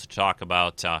Chronicles to talk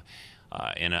about,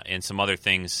 and some other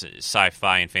things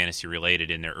sci-fi and fantasy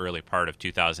related in the early part of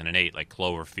 2008, like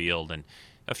Cloverfield and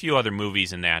a few other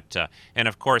movies in that. And,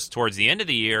 of course, towards the end of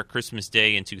the year, Christmas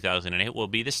Day in 2008, will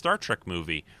be the Star Trek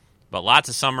movie. But lots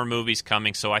of summer movies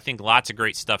coming, so I think lots of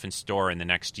great stuff in store in the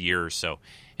next year or so.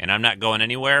 And I'm not going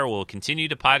anywhere. We'll continue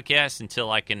to podcast until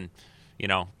I can, you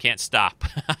know, can't stop.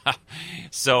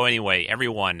 So anyway,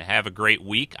 everyone, have a great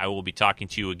week. I will be talking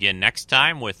to you again next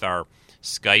time with our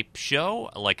Skype show.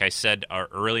 Like I said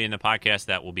early in the podcast,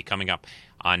 that will be coming up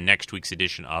on next week's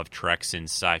edition of Treks in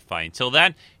Sci-Fi. Until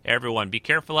then, everyone, be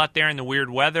careful out there in the weird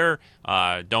weather.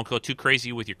 Don't go too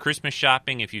crazy with your Christmas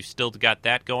shopping if you've still got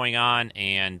that going on.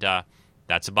 And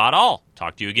that's about all.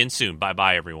 Talk to you again soon.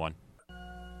 Bye-bye, everyone.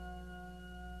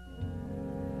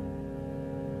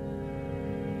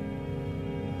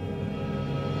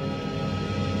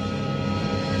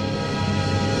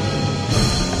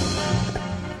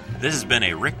 This has been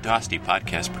a Rick Dostey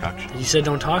podcast production. You said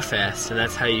don't talk fast, and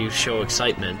that's how you show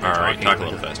excitement. All right, talk a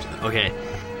little faster then. Okay.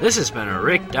 This has been a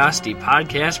Rick Dostey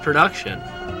podcast production.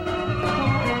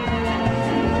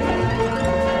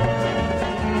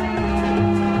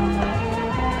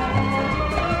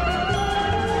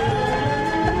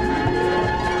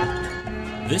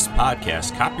 This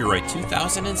podcast, copyright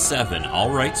 2007,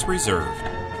 all rights reserved.